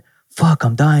their head? Fuck,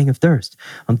 I'm dying of thirst.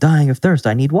 I'm dying of thirst.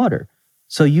 I need water.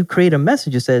 So you create a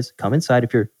message that says, come inside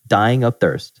if you're dying of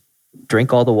thirst.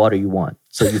 Drink all the water you want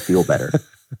so you feel better.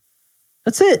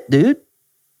 That's it, dude.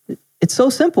 It's so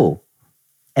simple.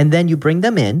 And then you bring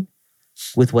them in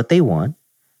with what they want,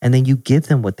 and then you give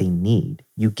them what they need.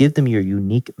 You give them your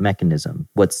unique mechanism,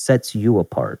 what sets you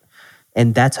apart.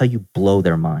 And that's how you blow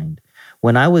their mind.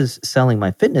 When I was selling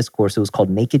my fitness course, it was called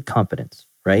Naked Confidence,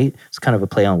 right? It's kind of a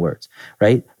play on words,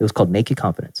 right? It was called Naked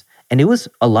Confidence. And it was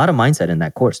a lot of mindset in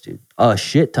that course, dude. A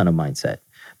shit ton of mindset.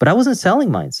 But I wasn't selling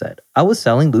mindset. I was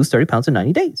selling lose 30 pounds in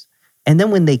 90 days. And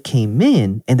then when they came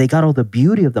in and they got all the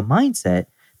beauty of the mindset,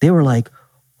 they were like,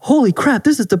 holy crap,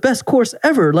 this is the best course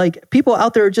ever. Like, people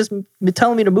out there are just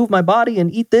telling me to move my body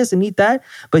and eat this and eat that.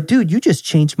 But dude, you just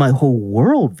changed my whole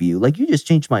worldview. Like, you just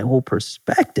changed my whole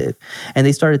perspective. And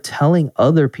they started telling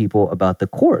other people about the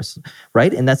course,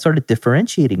 right? And that started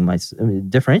differentiating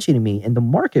me in the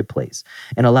marketplace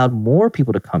and allowed more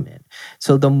people to come in.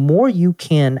 So the more you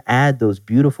can add those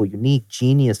beautiful, unique,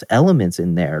 genius elements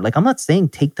in there, like, I'm not saying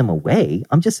take them away.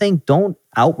 I'm just saying don't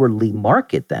outwardly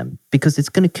market them because it's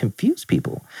going to confuse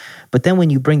people. But then when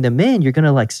you bring them in, you're going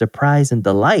to like surprise and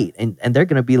delight. And they're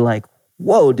going to be like,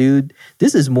 whoa, dude,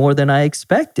 this is more than I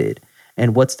expected.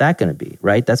 And what's that going to be,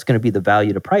 right? That's going to be the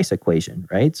value to price equation,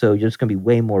 right? So you're just going to be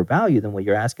way more value than what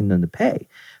you're asking them to pay.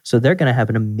 So they're going to have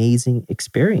an amazing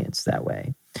experience that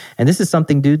way. And this is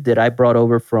something, dude, that I brought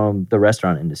over from the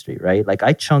restaurant industry, right? Like,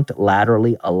 I chunked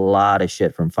laterally a lot of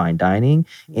shit from fine dining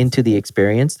into the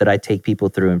experience that I take people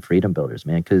through in Freedom Builders,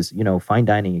 man. Because, fine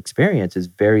dining experience is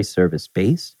very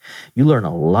service-based. You learn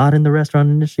a lot in the restaurant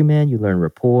industry, man. You learn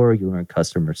rapport, you learn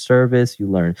customer service, you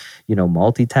learn,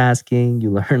 multitasking,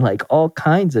 you learn like all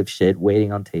kinds of shit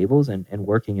waiting on tables and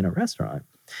working in a restaurant.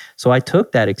 So I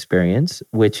took that experience,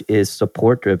 which is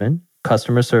support-driven,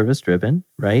 customer service-driven,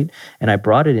 right? And I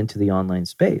brought it into the online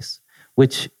space,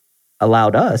 which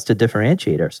allowed us to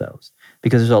differentiate ourselves.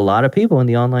 Because there's a lot of people in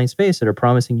the online space that are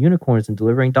promising unicorns and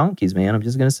delivering donkeys, man. I'm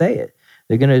just going to say it.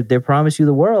 They promise you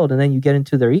the world, and then you get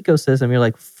into their ecosystem, you're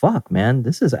like, fuck, man,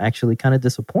 this is actually kind of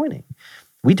disappointing.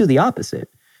 We do the opposite.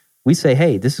 We say,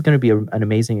 hey, this is going to be an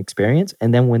amazing experience.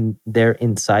 And then when they're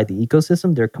inside the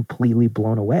ecosystem, they're completely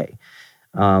blown away.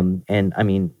 And I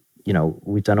mean,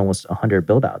 we've done almost 100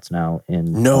 build outs now.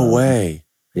 No way.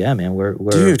 Yeah, man. We're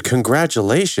dude,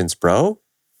 congratulations, bro.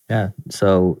 Yeah.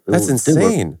 So that's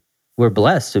insane. We're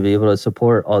blessed to be able to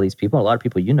support all these people. A lot of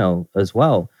people, as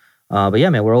well. But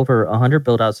yeah, man, we're over 100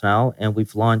 build outs now, and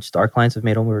we've launched, our clients have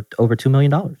made over $2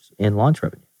 million in launch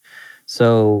revenue.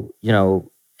 So,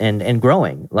 and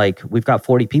growing. Like, we've got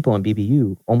 40 people in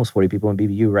BBU, almost 40 people in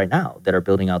BBU right now that are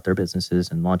building out their businesses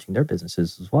and launching their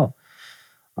businesses as well.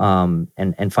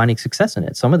 and finding success in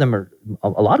it. Some of them are, a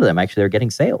lot of them actually are getting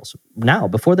sales now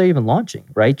before they're even launching,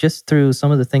 right? Just through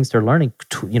some of the things they're learning,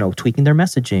 tweaking their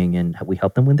messaging, and we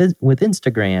help them with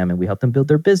Instagram, and we help them build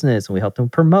their business, and we help them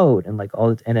promote, and like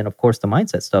all, and then of course the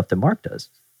mindset stuff that Mark does.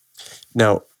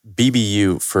 Now,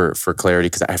 BBU for clarity,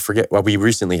 because I forget. Well, we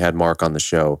recently had Mark on the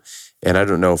show, and I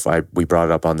don't know if we brought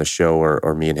it up on the show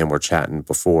or me and him were chatting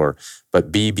before.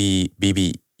 But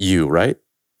BBU, right?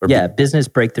 Business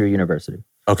Breakthrough University.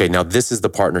 Okay, now this is the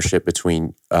partnership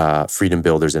between Freedom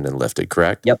Builders and Enlifted,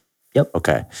 correct? Yep.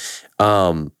 Okay,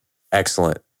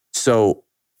 excellent. So,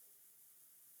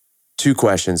 two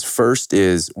questions. First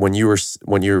is when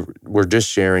we're just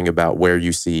sharing about where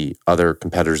you see other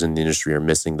competitors in the industry are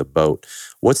missing the boat.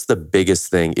 What's the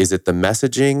biggest thing? Is it the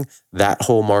messaging, that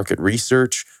whole market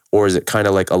research, or is it kind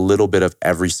of like a little bit of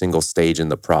every single stage in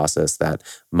the process that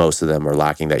most of them are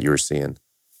lacking that you're seeing?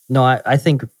 No, I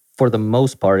think for the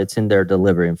most part, it's in their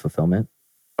delivery and fulfillment.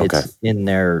 Okay. It's in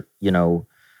their,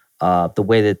 the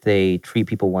way that they treat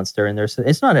people once they're in there.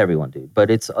 It's not everyone, dude, but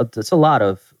it's a lot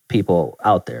of people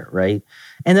out there, right?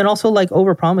 And then also like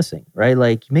over-promising, right?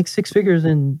 Like you make 6 figures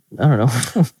in, I don't know,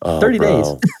 30 days.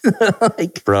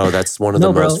 Bro, that's one of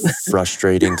the most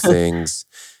frustrating things.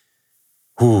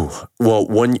 Well,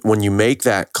 when you make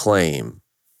that claim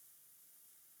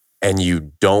and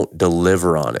you don't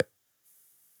deliver on it,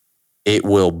 it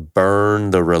will burn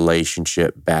the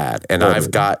relationship bad. And I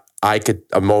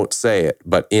won't say it,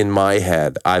 but in my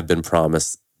head, I've been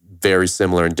promised very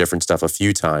similar and different stuff a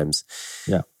few times.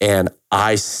 Yeah. And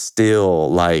I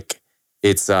still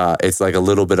it's like a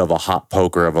little bit of a hot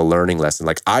poker of a learning lesson.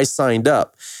 Like I signed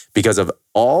up because of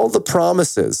all the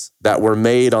promises that were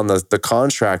made on the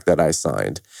contract that I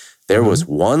signed. There was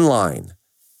one line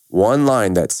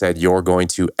that said, you're going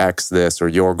to X this or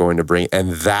you're going to bring,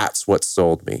 and that's what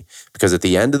sold me. Because at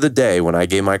the end of the day, when I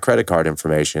gave my credit card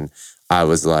information, I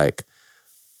was like,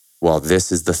 well,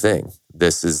 this is the thing.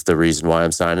 This is the reason why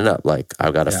I'm signing up. Like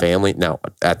I've got a family. Now,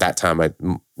 at that time,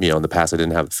 in the past, I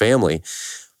didn't have a family,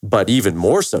 but even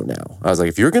more so now, I was like,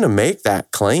 if you're going to make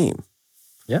that claim,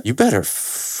 you better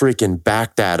freaking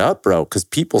back that up, bro. Because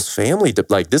people's family,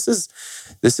 this is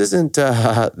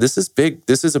big.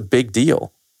 This is a big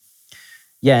deal.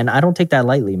 Yeah, and I don't take that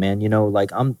lightly, man.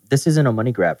 This isn't a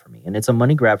money grab for me, and it's a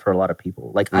money grab for a lot of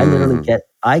people. Like I literally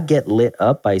get lit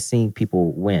up by seeing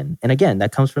people win, and again,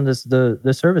 that comes from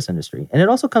the service industry, and it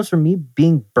also comes from me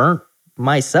being burnt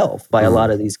myself by a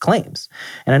lot of these claims,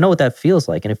 and I know what that feels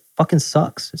like, and it fucking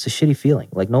sucks. It's a shitty feeling.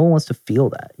 Like no one wants to feel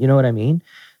that. You know what I mean?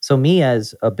 So me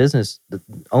as a business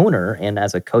owner and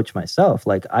as a coach myself,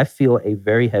 like I feel a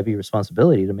very heavy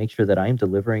responsibility to make sure that I am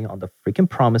delivering on the freaking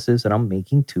promises that I'm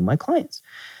making to my clients.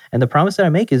 And the promise that I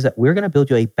make is that we're going to build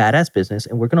you a badass business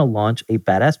and we're going to launch a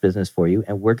badass business for you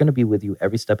and we're going to be with you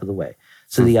every step of the way.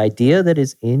 So the idea that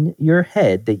is in your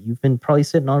head that you've been probably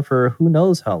sitting on for who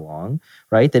knows how long,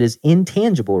 right? That is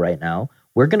intangible right now.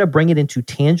 We're going to bring it into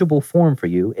tangible form for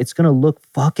you. It's going to look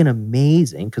fucking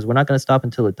amazing because we're not going to stop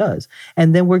until it does.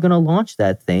 And then we're going to launch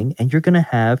that thing and you're going to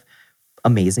have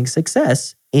amazing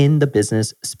success in the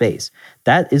business space.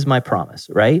 That is my promise,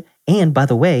 right? And by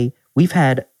the way, we've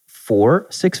had 4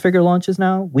 6-figure launches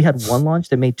now. We had one launch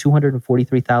that made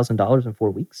 $243,000 in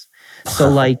 4 weeks. So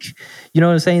you know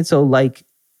what I'm saying? So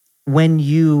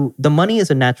the money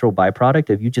is a natural byproduct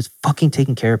of you just fucking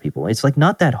taking care of people. It's like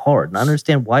not that hard. And I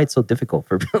understand why it's so difficult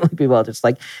for people out there. It's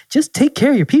like, just take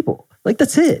care of your people. Like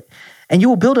that's it. And you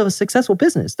will build a successful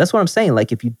business. That's what I'm saying.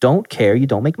 Like if you don't care, you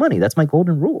don't make money. That's my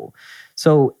golden rule.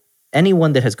 So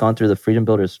anyone that has gone through the Freedom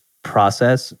Builders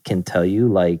process can tell you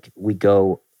like we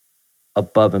go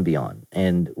above and beyond,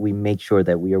 and we make sure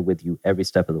that we are with you every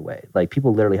step of the way. Like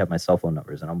people literally have my cell phone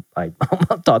numbers, and I'm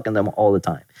talking to them all the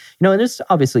time. And there's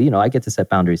obviously, I get to set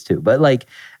boundaries too, but like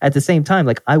at the same time,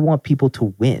 like I want people to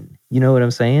win. You know what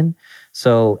I'm saying?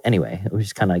 So anyway, we're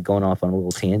just kind of going off on a little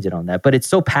tangent on that, but it's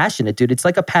so passionate, dude. It's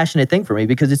like a passionate thing for me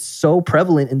because it's so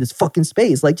prevalent in this fucking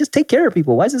space. Like just take care of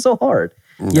people. Why is it so hard?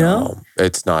 You know?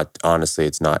 It's not. Honestly,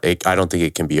 it's not. I don't think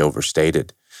it can be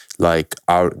overstated. Like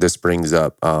this brings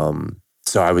up.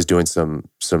 So I was doing some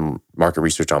market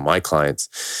research on my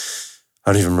clients.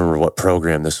 I don't even remember what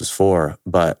program this was for,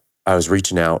 but I was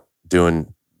reaching out,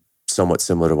 doing somewhat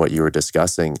similar to what you were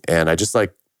discussing. And I just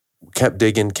kept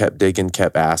digging,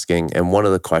 kept asking. And one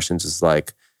of the questions is I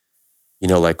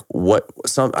don't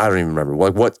even remember,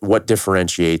 what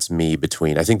differentiates me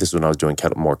between, I think this is when I was doing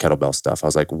more kettlebell stuff. I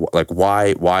was like,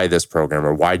 why this program,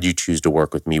 or why do you choose to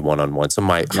work with me one-on-one? Some of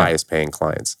my highest paying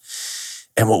clients.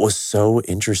 And what was so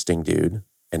interesting, dude,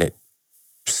 and it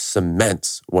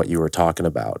cements what you were talking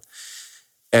about,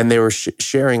 And they were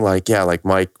sharing like, yeah, like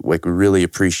Mike, like we really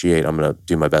appreciate, I'm going to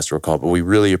do my best to recall, but we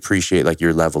really appreciate like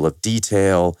your level of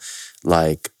detail,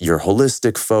 like your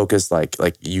holistic focus, like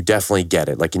you definitely get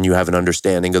it. Like, and you have an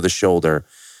understanding of the shoulder.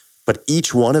 But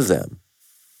each one of them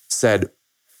said,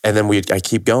 and then I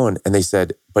keep going, and they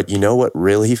said, but you know what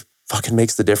really fucking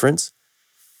makes the difference?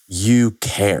 You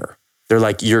care. They're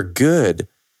like, you're good.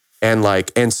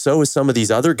 And so is some of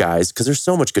these other guys, because there's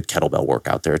so much good kettlebell work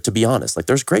out there, to be honest. Like,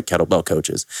 there's great kettlebell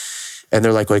coaches. And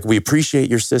they're like, we appreciate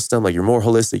your system. Like, you're more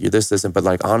holistic, you're this, but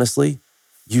like, honestly,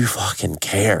 you fucking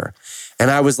care. And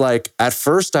I was like, at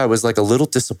first I was like a little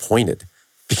disappointed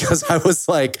because I was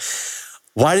like,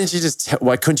 why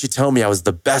couldn't you tell me I was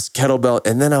the best kettlebell?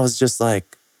 And then I was just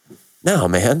like, no,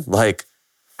 man, like,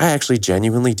 I actually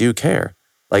genuinely do care.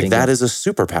 Like, that is a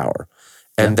superpower.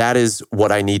 And that is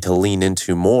what I need to lean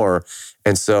into more.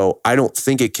 And so I don't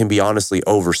think it can be honestly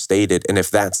overstated. And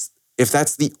if that's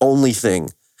the only thing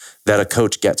that a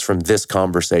coach gets from this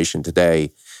conversation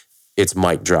today, it's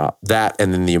mic drop. That,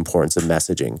 and then the importance of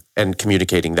messaging and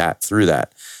communicating that through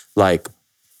that. Like,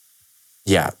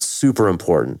 yeah, super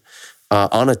important.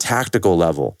 On a tactical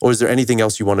level, or is there anything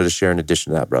else you wanted to share in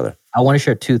addition to that, brother? I want to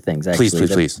share two things, actually.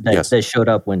 Please. That showed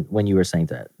up when you were saying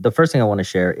that. The first thing I want to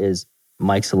share is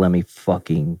Mike Salemi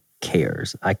fucking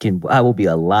cares. I will be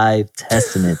a live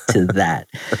testament to that.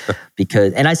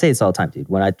 Because, and I say this all the time, dude.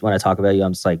 When I talk about you,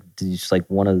 I'm just like, dude, you're just like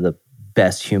one of the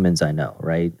best humans I know,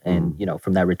 right? And, you know,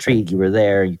 from that retreat, you were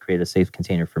there, you created a safe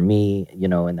container for me, you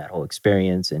know, in that whole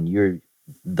experience, and you're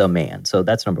the man. So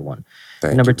that's number one.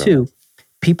 Number two,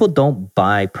 people don't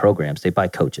buy programs, they buy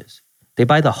coaches. They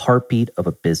buy the heartbeat of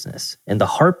a business. And the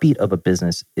heartbeat of a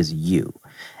business is you.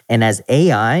 And as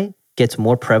AI gets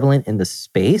more prevalent in the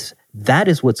space, that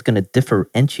is what's going to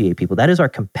differentiate people. That is our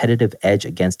competitive edge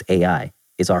against AI,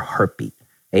 is our heartbeat.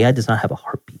 AI does not have a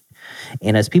heartbeat.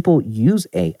 And as people use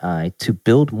AI to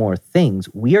build more things,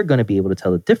 we are going to be able to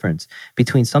tell the difference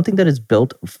between something that is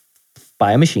built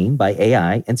by a machine, by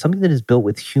AI, and something that is built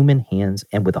with human hands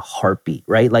and with a heartbeat,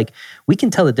 right? Like, we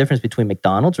can tell the difference between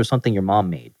McDonald's or something your mom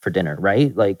made for dinner,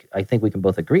 right? Like, I think we can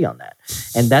both agree on that.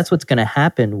 And that's what's going to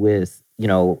happen with, you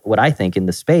know, what I think in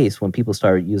the space when people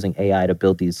start using AI to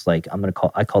build these, like,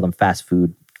 I call them fast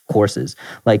food courses.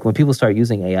 Like, when people start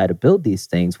using AI to build these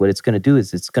things, what it's going to do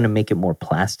is it's going to make it more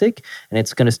plastic, and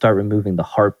it's going to start removing the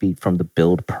heartbeat from the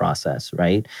build process,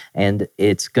 right? And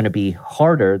it's going to be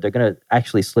harder. They're going to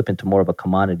actually slip into more of a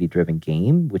commodity-driven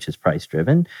game, which is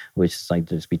price-driven, which is like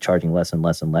just be charging less and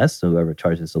less and less. So whoever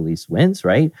charges the least wins,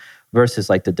 right? Versus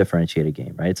like the differentiated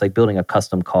game, right? It's like building a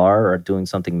custom car or doing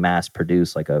something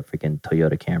mass-produced, like a freaking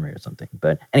Toyota Camry or something.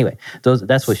 But anyway,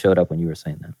 that's what showed up when you were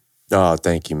saying that. Oh,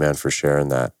 thank you, man, for sharing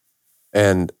that.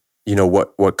 And you know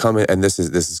what coming, and this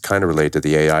is kind of related to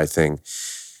the AI thing.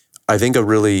 I think a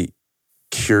really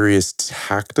curious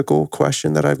tactical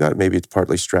question that I've got, maybe it's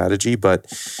partly strategy, but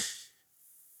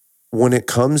when it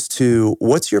comes to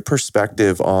what's your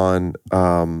perspective on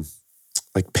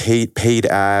like paid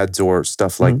ads or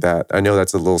stuff like that? I know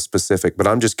that's a little specific, but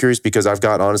I'm just curious because I've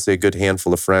got honestly a good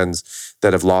handful of friends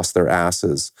that have lost their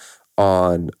asses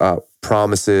on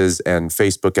promises and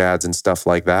Facebook ads and stuff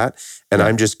like that. And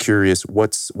I'm just curious,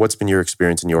 what's been your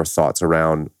experience and your thoughts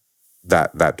around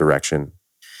that direction?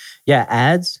 Yeah,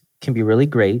 ads can be really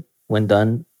great when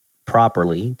done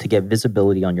properly to get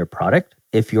visibility on your product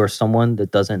if you're someone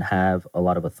that doesn't have a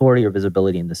lot of authority or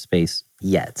visibility in the space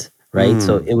yet, right?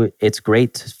 So it's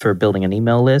great for building an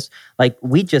email list. Like,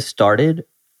 we just started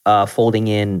folding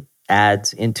in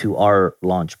ads into our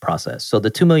launch process. So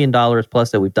the $2 million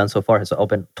plus that we've done so far has all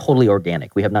been totally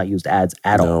organic. We have not used ads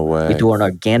at all. No way. We do an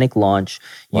organic launch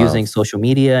using social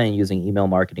media and using email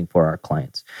marketing for our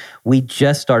clients. We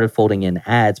just started folding in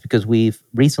ads because we've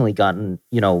recently gotten,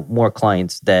 you know, more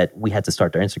clients that we had to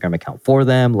start their Instagram account for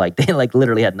them. Like, they like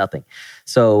literally had nothing.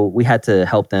 So we had to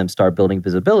help them start building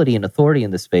visibility and authority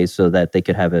in the space so that they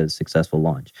could have a successful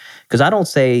launch. Because I don't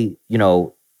say, you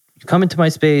know, you come into my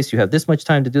space, you have this much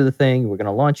time to do the thing, we're going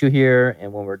to launch you here,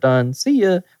 and when we're done, see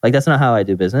ya. Like, that's not how I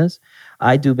do business.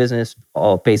 I do business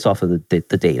all based off of the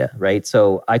data, right?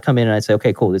 So I come in and I say,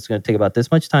 okay, cool, this is going to take about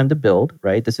this much time to build,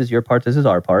 right? This is your part, this is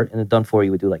our part, and then done for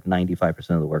you, we do like 95%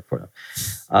 of the work for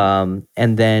them.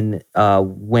 And then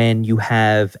when you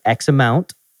have X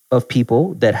amount of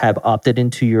people that have opted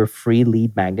into your free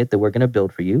lead magnet that we're going to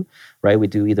build for you, right? We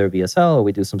do either VSL or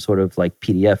we do some sort of like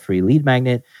PDF free lead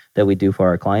magnet that we do for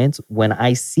our clients. When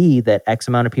I see that X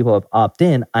amount of people have opted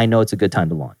in, I know it's a good time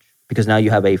to launch because now you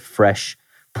have a fresh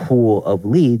pool of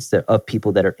leads of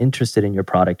people that are interested in your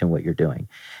product and what you're doing.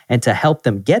 And to help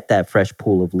them get that fresh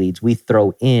pool of leads, we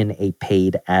throw in a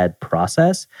paid ad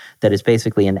process that is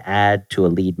basically an ad to a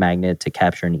lead magnet to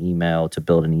capture an email, to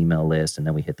build an email list, and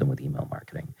then we hit them with email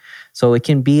marketing. So it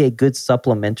can be a good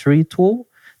supplementary tool.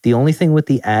 The only thing with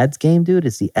the ads game, dude,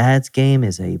 is the ads game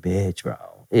is a bitch, bro.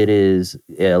 It is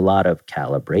a lot of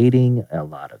calibrating, a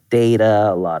lot of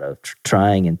data, a lot of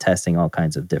trying and testing all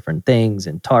kinds of different things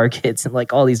and targets and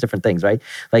like all these different things, right?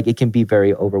 Like it can be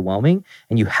very overwhelming,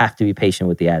 and you have to be patient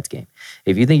with the ads game.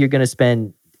 If you think you're going to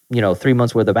spend, 3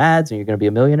 months worth of ads and you're going to be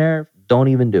a millionaire, don't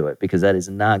even do it, because that is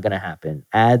not going to happen.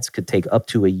 Ads could take up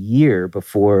to a year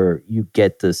before you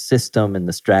get the system and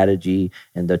the strategy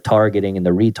and the targeting and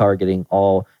the retargeting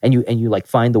all, and you like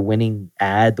find the winning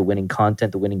ad, the winning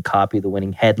content, the winning copy, the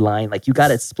winning headline. Like you got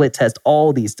to split test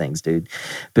all these things, dude,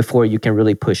 before you can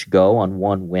really push go on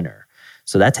one winner.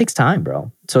 So that takes time, bro.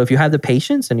 So if you have the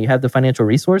patience and you have the financial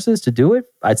resources to do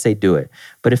it, I'd say do it.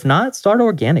 But if not, start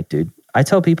organic, dude. I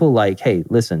tell people like, hey,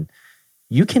 listen,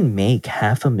 you can make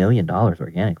 $500,000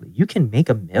 organically. You can make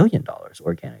 $1 million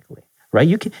organically, right?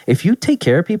 You can, if you take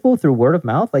care of people through word of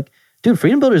mouth, like, dude,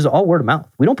 Freedom Builders is all word of mouth.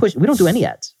 We don't do any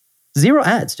ads. 0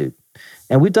 ads, dude.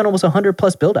 And we've done almost 100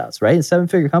 plus build outs, right? A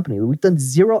 7-figure company. We've done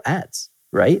 0 ads,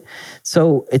 right?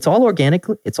 So it's all organic.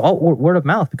 It's all word of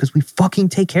mouth because we fucking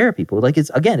take care of people. Like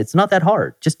it's not that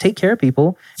hard. Just take care of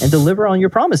people and deliver on your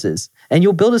promises, and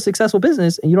you'll build a successful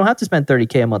business, and you don't have to spend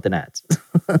 $30K a month in ads.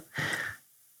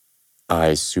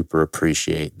 I super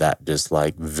appreciate that. Just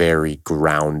like very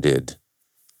grounded,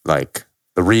 like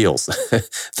the reels,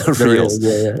 the reels,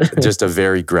 yeah. Just a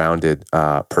very grounded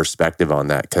perspective on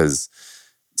that.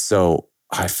 So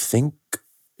I think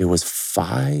it was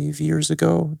 5 years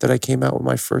ago that I came out with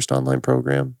my first online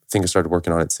program. I think I started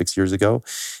working on it 6 years ago.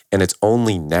 And it's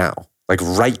only now, like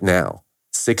right now,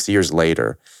 6 years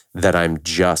later, that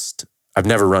I've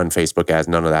never run Facebook ads,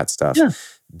 none of that stuff. Yeah.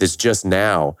 This just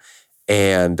now.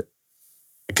 And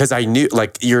because I knew,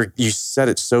 like you said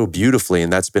it so beautifully,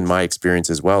 and that's been my experience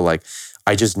as well. Like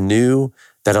I just knew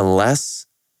that unless,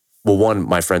 well, one,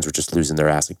 my friends were just losing their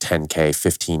ass, like 10K,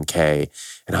 15K.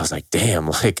 And I was like, damn,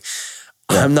 like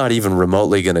I'm not even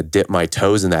remotely going to dip my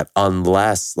toes in that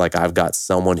unless like I've got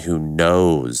someone who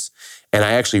knows. And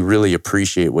I actually really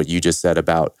appreciate what you just said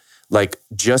about like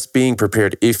just being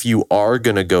prepared. If you are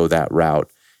going to go that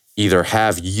route, either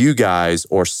have you guys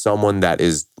or someone that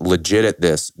is legit at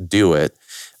this do it.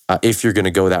 If you're going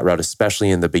to go that route, especially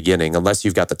in the beginning, unless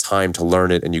you've got the time to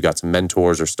learn it and you got some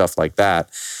mentors or stuff like that.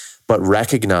 But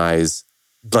recognize,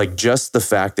 like just the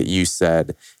fact that you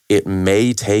said it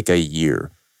may take a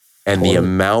year, and the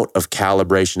amount of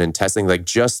calibration and testing, like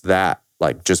just that,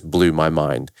 like just blew my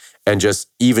mind, and just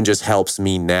helps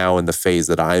me now in the phase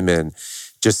that I'm in,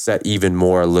 just set even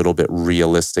more a little bit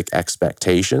realistic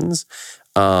expectations,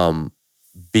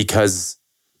 because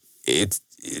it's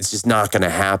just not going to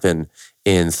happen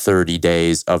in 30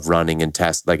 days of running and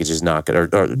test. Like it's just not going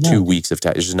to, or 2 weeks of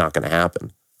test. It's just not going to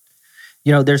happen.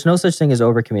 There's no such thing as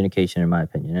over communication in my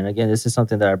opinion. And again, this is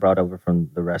something that I brought over from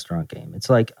the restaurant game. It's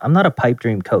like, I'm not a pipe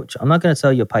dream coach. I'm not going to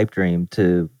sell you a pipe dream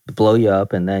to blow you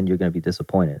up and then you're going to be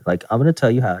disappointed. Like I'm going to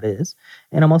tell you how it is.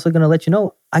 And I'm also going to let you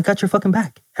know, I got your fucking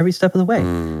back every step of the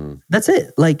way. That's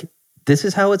it. Like, this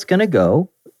is how it's going to go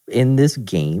in this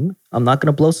game. I'm not going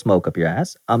to blow smoke up your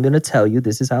ass. I'm going to tell you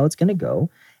this is how it's going to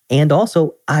go. And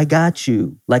also, I got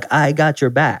you. Like, I got your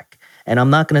back. And I'm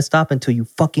not going to stop until you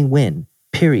fucking win,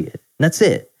 period. And that's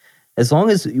it. As long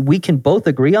as we can both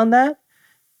agree on that,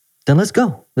 then let's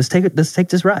go. Let's take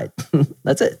this ride.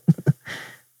 That's it.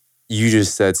 You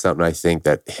just said something I think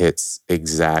that hits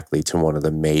exactly to one of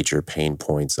the major pain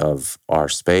points of our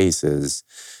space is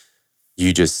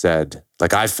you just said,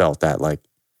 like, I felt that, like,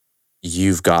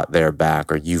 you've got their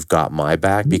back or you've got my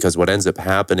back, because what ends up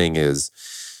happening is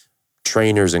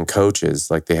trainers and coaches,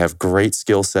 like they have great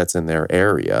skill sets in their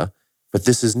area, but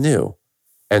this is new.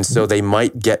 And so they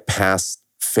might get past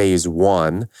phase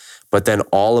 1, but then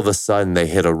all of a sudden they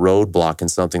hit a roadblock in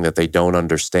something that they don't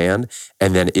understand.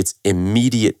 And then it's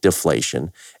immediate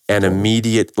deflation and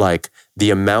immediate, like the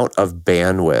amount of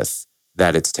bandwidth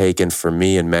that it's taken for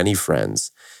me and many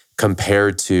friends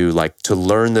compared to like to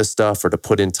learn this stuff or to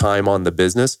put in time on the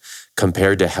business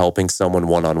compared to helping someone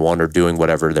one-on-one or doing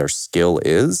whatever their skill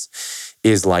is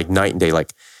like night and day.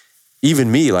 Like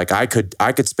even me, like I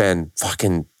could spend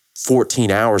fucking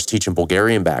 14 hours teaching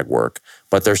Bulgarian bag work,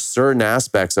 but there's certain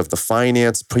aspects of the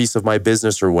finance piece of my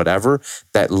business or whatever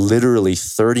that literally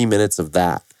 30 minutes of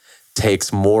that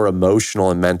takes more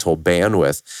emotional and mental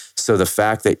bandwidth. So the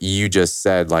fact that you just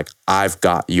said like, I've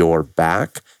got your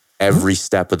back every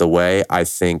step of the way, I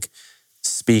think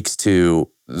speaks to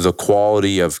the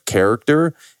quality of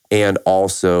character, and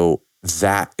also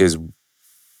that is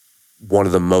one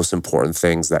of the most important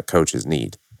things that coaches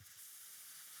need.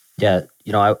 Yeah,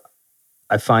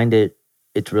 I find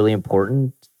it's really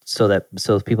important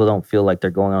so people don't feel like they're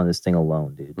going on this thing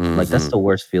alone, dude. Mm-hmm. Like that's the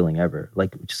worst feeling ever.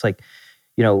 Like just like,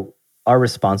 our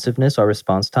responsiveness, our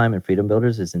response time in Freedom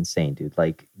Builders is insane, dude.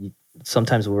 Like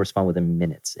sometimes we'll respond within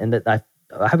minutes, and that I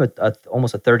have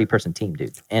almost a 30-person team,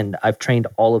 dude, and I've trained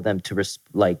all of them to this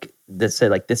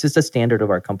is the standard of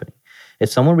our company. If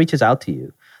someone reaches out to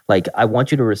you, like I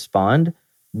want you to respond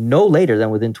no later than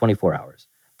within 24 hours.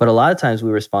 But a lot of times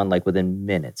we respond like within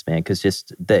minutes, man, because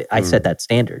I set that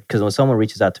standard. Because when someone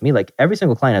reaches out to me, like every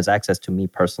single client has access to me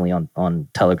personally on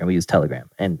Telegram. We use Telegram,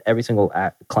 and every single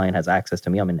client has access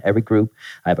to me. I'm in every group.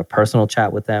 I have a personal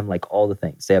chat with them, like all the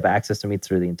things. They have access to me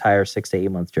through the entire 6 to 8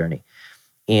 month journey.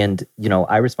 And,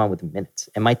 I respond within minutes.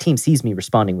 And my team sees me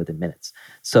responding within minutes.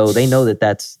 So they know that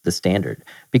that's the standard.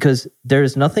 Because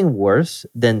there's nothing worse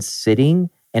than sitting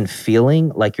and feeling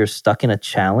like you're stuck in a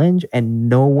challenge and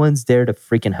no one's there to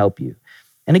freaking help you.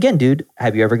 And again, dude,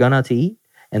 have you ever gone out to eat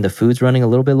and the food's running a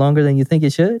little bit longer than you think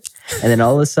it should? And then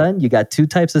all of a sudden you got two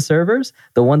types of servers,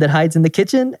 the one that hides in the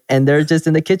kitchen and they're just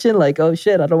in the kitchen like, oh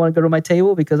shit, I don't want to go to my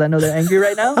table because I know they're angry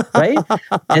right now, right?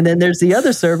 And then there's the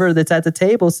other server that's at the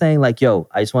table saying like, yo,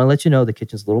 I just want to let you know the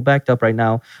kitchen's a little backed up right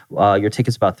now. Your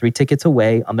ticket's about 3 tickets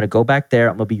away. I'm going to go back there.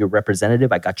 I'm going to be your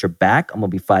representative. I got your back. I'm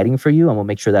going to be fighting for you. I'm going to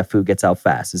make sure that food gets out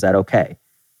fast. Is that okay?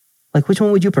 Like, which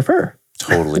one would you prefer?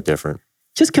 Totally different.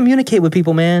 Just communicate with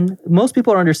people, man. Most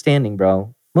people are understanding,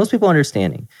 bro. Most people are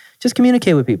understanding. Just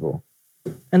communicate with people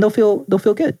and they'll feel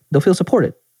good. They'll feel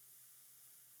supported.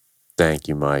 Thank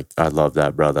you, Mike. I love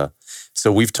that, brother.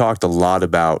 So we've talked a lot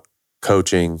about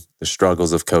coaching, the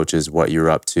struggles of coaches, what you're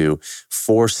up to.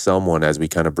 For someone, as we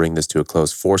kind of bring this to a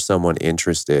close, for someone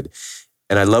interested,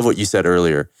 and I love what you said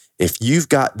earlier, if you've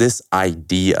got this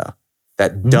idea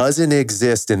that doesn't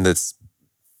exist in this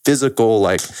physical,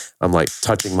 like I'm like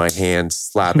touching my hand,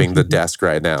 slapping the desk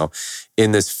right now,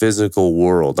 in this physical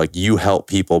world, like you help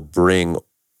people bring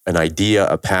an idea,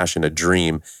 a passion, a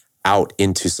dream out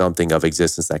into something of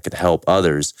existence that could help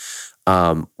others.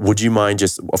 Would you mind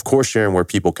just, of course, sharing where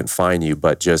people can find you,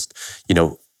 but just,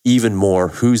 even more,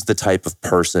 who's the type of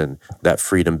person that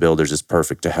Freedom Builders is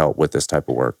perfect to help with this type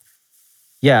of work?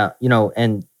 Yeah,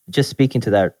 and just speaking to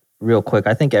that real quick,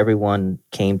 I think everyone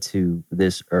came to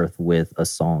this earth with a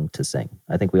song to sing.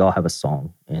 I think we all have a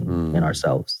song in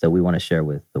ourselves that we want to share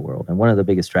with the world. And one of the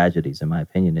biggest tragedies, in my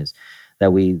opinion, is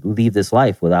that we leave this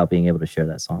life without being able to share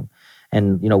that song.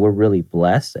 And, we're really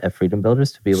blessed at Freedom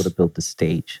Builders to be able to build the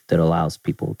stage that allows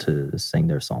people to sing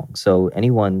their song. So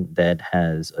anyone that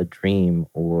has a dream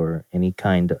or any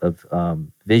kind of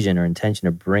vision or intention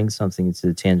to bring something into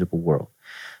the tangible world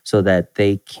so that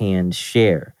they can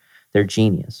share their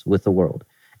genius with the world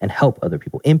and help other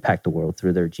people impact the world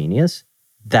through their genius,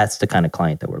 that's the kind of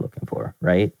client that we're looking for,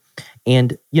 right?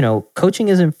 And, coaching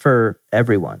isn't for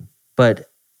everyone, but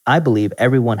I believe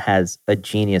everyone has a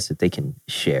genius that they can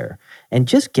share. And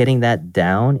just getting that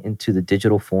down into the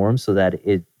digital form so that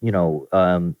it,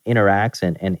 interacts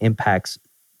and impacts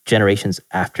generations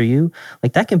after you,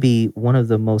 like that can be one of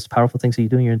the most powerful things that you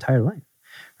do in your entire life.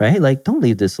 Right? Like, don't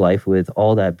leave this life with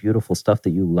all that beautiful stuff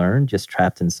that you learned just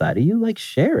trapped inside of you. Like,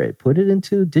 share it, put it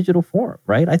into digital form,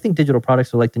 right? I think digital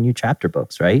products are like the new chapter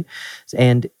books, right?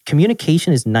 And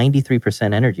communication is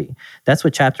 93% energy. That's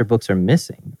what chapter books are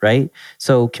missing, right?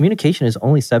 So communication is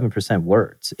only 7%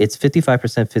 words. It's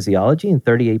 55% physiology and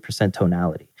 38%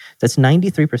 tonality. That's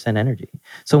 93% energy.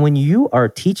 So when you are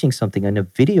teaching something in a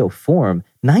video form,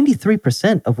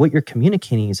 93% of what you're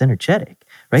communicating is energetic,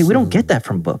 right? We don't get that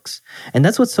from books. And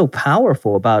that's what's so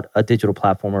powerful about a digital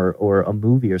platform or a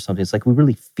movie or something. It's like we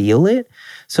really feel it.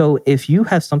 So if you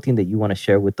have something that you want to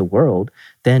share with the world,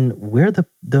 then we're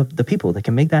the people that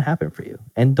can make that happen for you.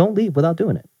 And don't leave without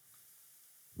doing it.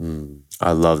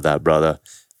 I love that, brother.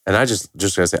 And I just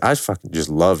gotta say, I fucking just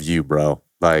love you, bro.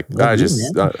 Like,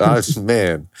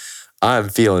 man, I'm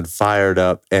feeling fired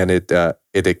up, and it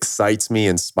excites me,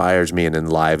 inspires me, and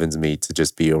enlivens me to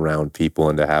just be around people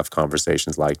and to have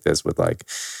conversations like this with like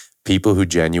people who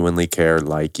genuinely care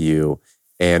like you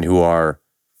and who are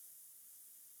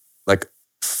like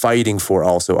fighting for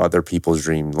also other people's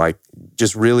dream, like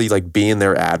just really like being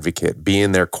their advocate,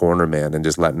 being their corner man, and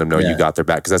just letting them know you got their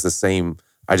back. Because that's the same,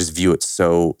 I just view it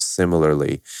so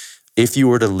similarly. If you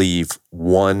were to leave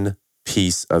one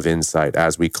piece of insight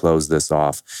as we close this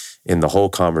off in the whole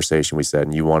conversation we said,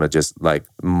 and you want to just like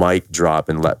mic drop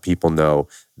and let people know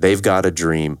they've got a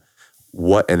dream,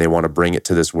 and they want to bring it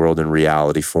to this world in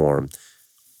reality form,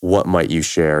 what might you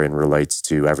share in relates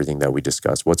to everything that we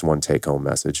discussed? What's one take-home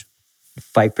message?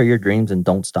 Fight for your dreams and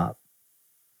don't stop.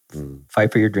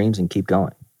 Fight for your dreams and keep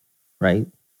going, right?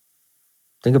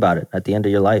 Think about it. At the end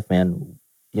of your life, man,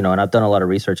 and I've done a lot of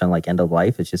research on like end of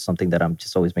life. It's just something that I'm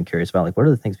just always been curious about. Like, what are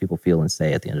the things people feel and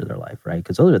say at the end of their life, right?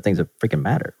 Because those are the things that freaking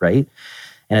matter, right?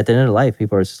 And at the end of life,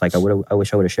 people are just like, I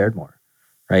wish I would have shared more,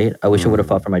 right? I wish I would have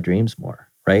fought for my dreams more,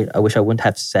 right? I wish I wouldn't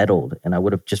have settled and I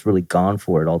would have just really gone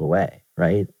for it all the way,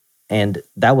 right? And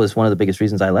that was one of the biggest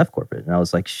reasons I left corporate. And I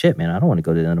was like, shit, man, I don't want to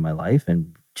go to the end of my life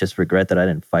and just regret that I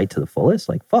didn't fight to the fullest.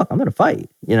 Like, fuck, I'm going to fight,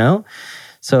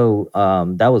 So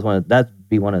that'd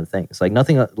be one of the things. Like,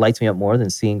 nothing lights me up more than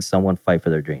seeing someone fight for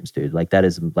their dreams, dude. Like, that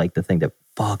is like the thing that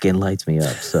fucking lights me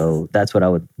up. So that's what I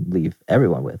would leave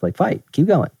everyone with. Like, fight, keep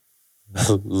going.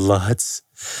 Let's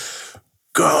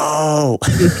go.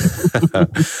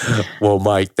 Well,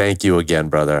 Mike, thank you again,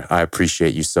 brother. I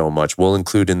appreciate you so much. We'll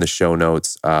include in the show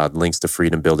notes links to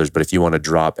Freedom Builders, but if you want to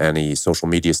drop any social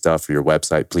media stuff or your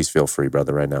website, please feel free,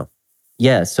 brother, right now.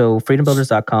 Yeah, so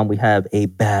freedombuilders.com, we have a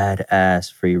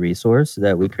badass free resource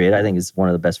that we created. I think it's one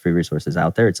of the best free resources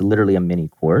out there. It's literally a mini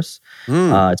course.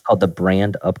 It's called the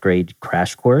Brand Upgrade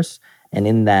Crash Course. And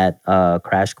in that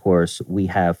crash course, we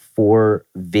have 4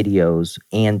 videos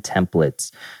and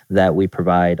templates that we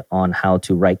provide on how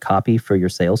to write copy for your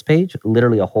sales page.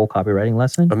 Literally a whole copywriting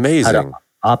lesson. Amazing. How to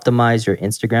optimize your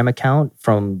Instagram account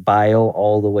from bio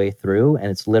all the way through. And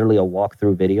it's literally a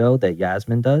walkthrough video that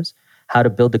Yasmin does. How to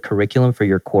build the curriculum for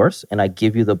your course. And I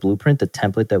give you the blueprint, the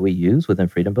template that we use within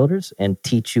Freedom Builders, and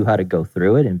teach you how to go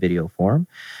through it in video form.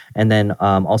 And then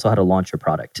also how to launch your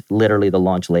product. Literally the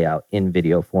launch layout in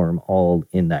video form, all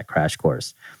in that crash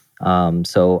course.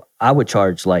 So I would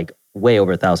charge like way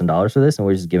over $1,000 for this, and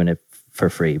we're just giving it for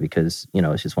free because,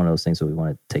 it's just one of those things that we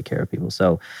want to take care of people.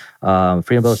 So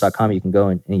freedombuilders.com, you can go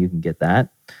and you can get that.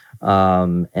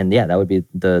 And yeah, that would be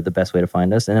the best way to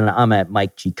find us. And then I'm at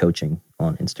Mike G Coaching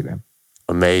on Instagram.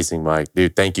 Amazing, Mike.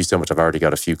 Dude, thank you so much. I've already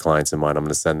got a few clients in mind I'm going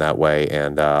to send that way,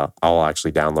 and I'll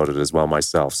actually download it as well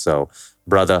myself. So,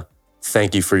 brother,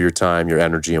 thank you for your time, your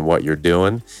energy, and what you're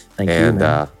doing. Thank you,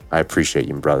 man. I appreciate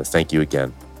you, brother. Thank you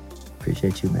again.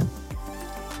 Appreciate you, man.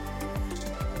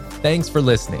 Thanks for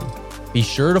listening. Be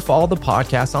sure to follow the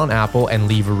podcast on Apple and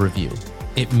leave a review.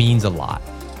 It means a lot.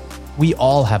 We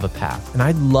all have a path, and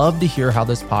I'd love to hear how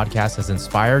this podcast has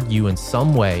inspired you in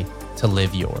some way to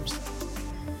live yours.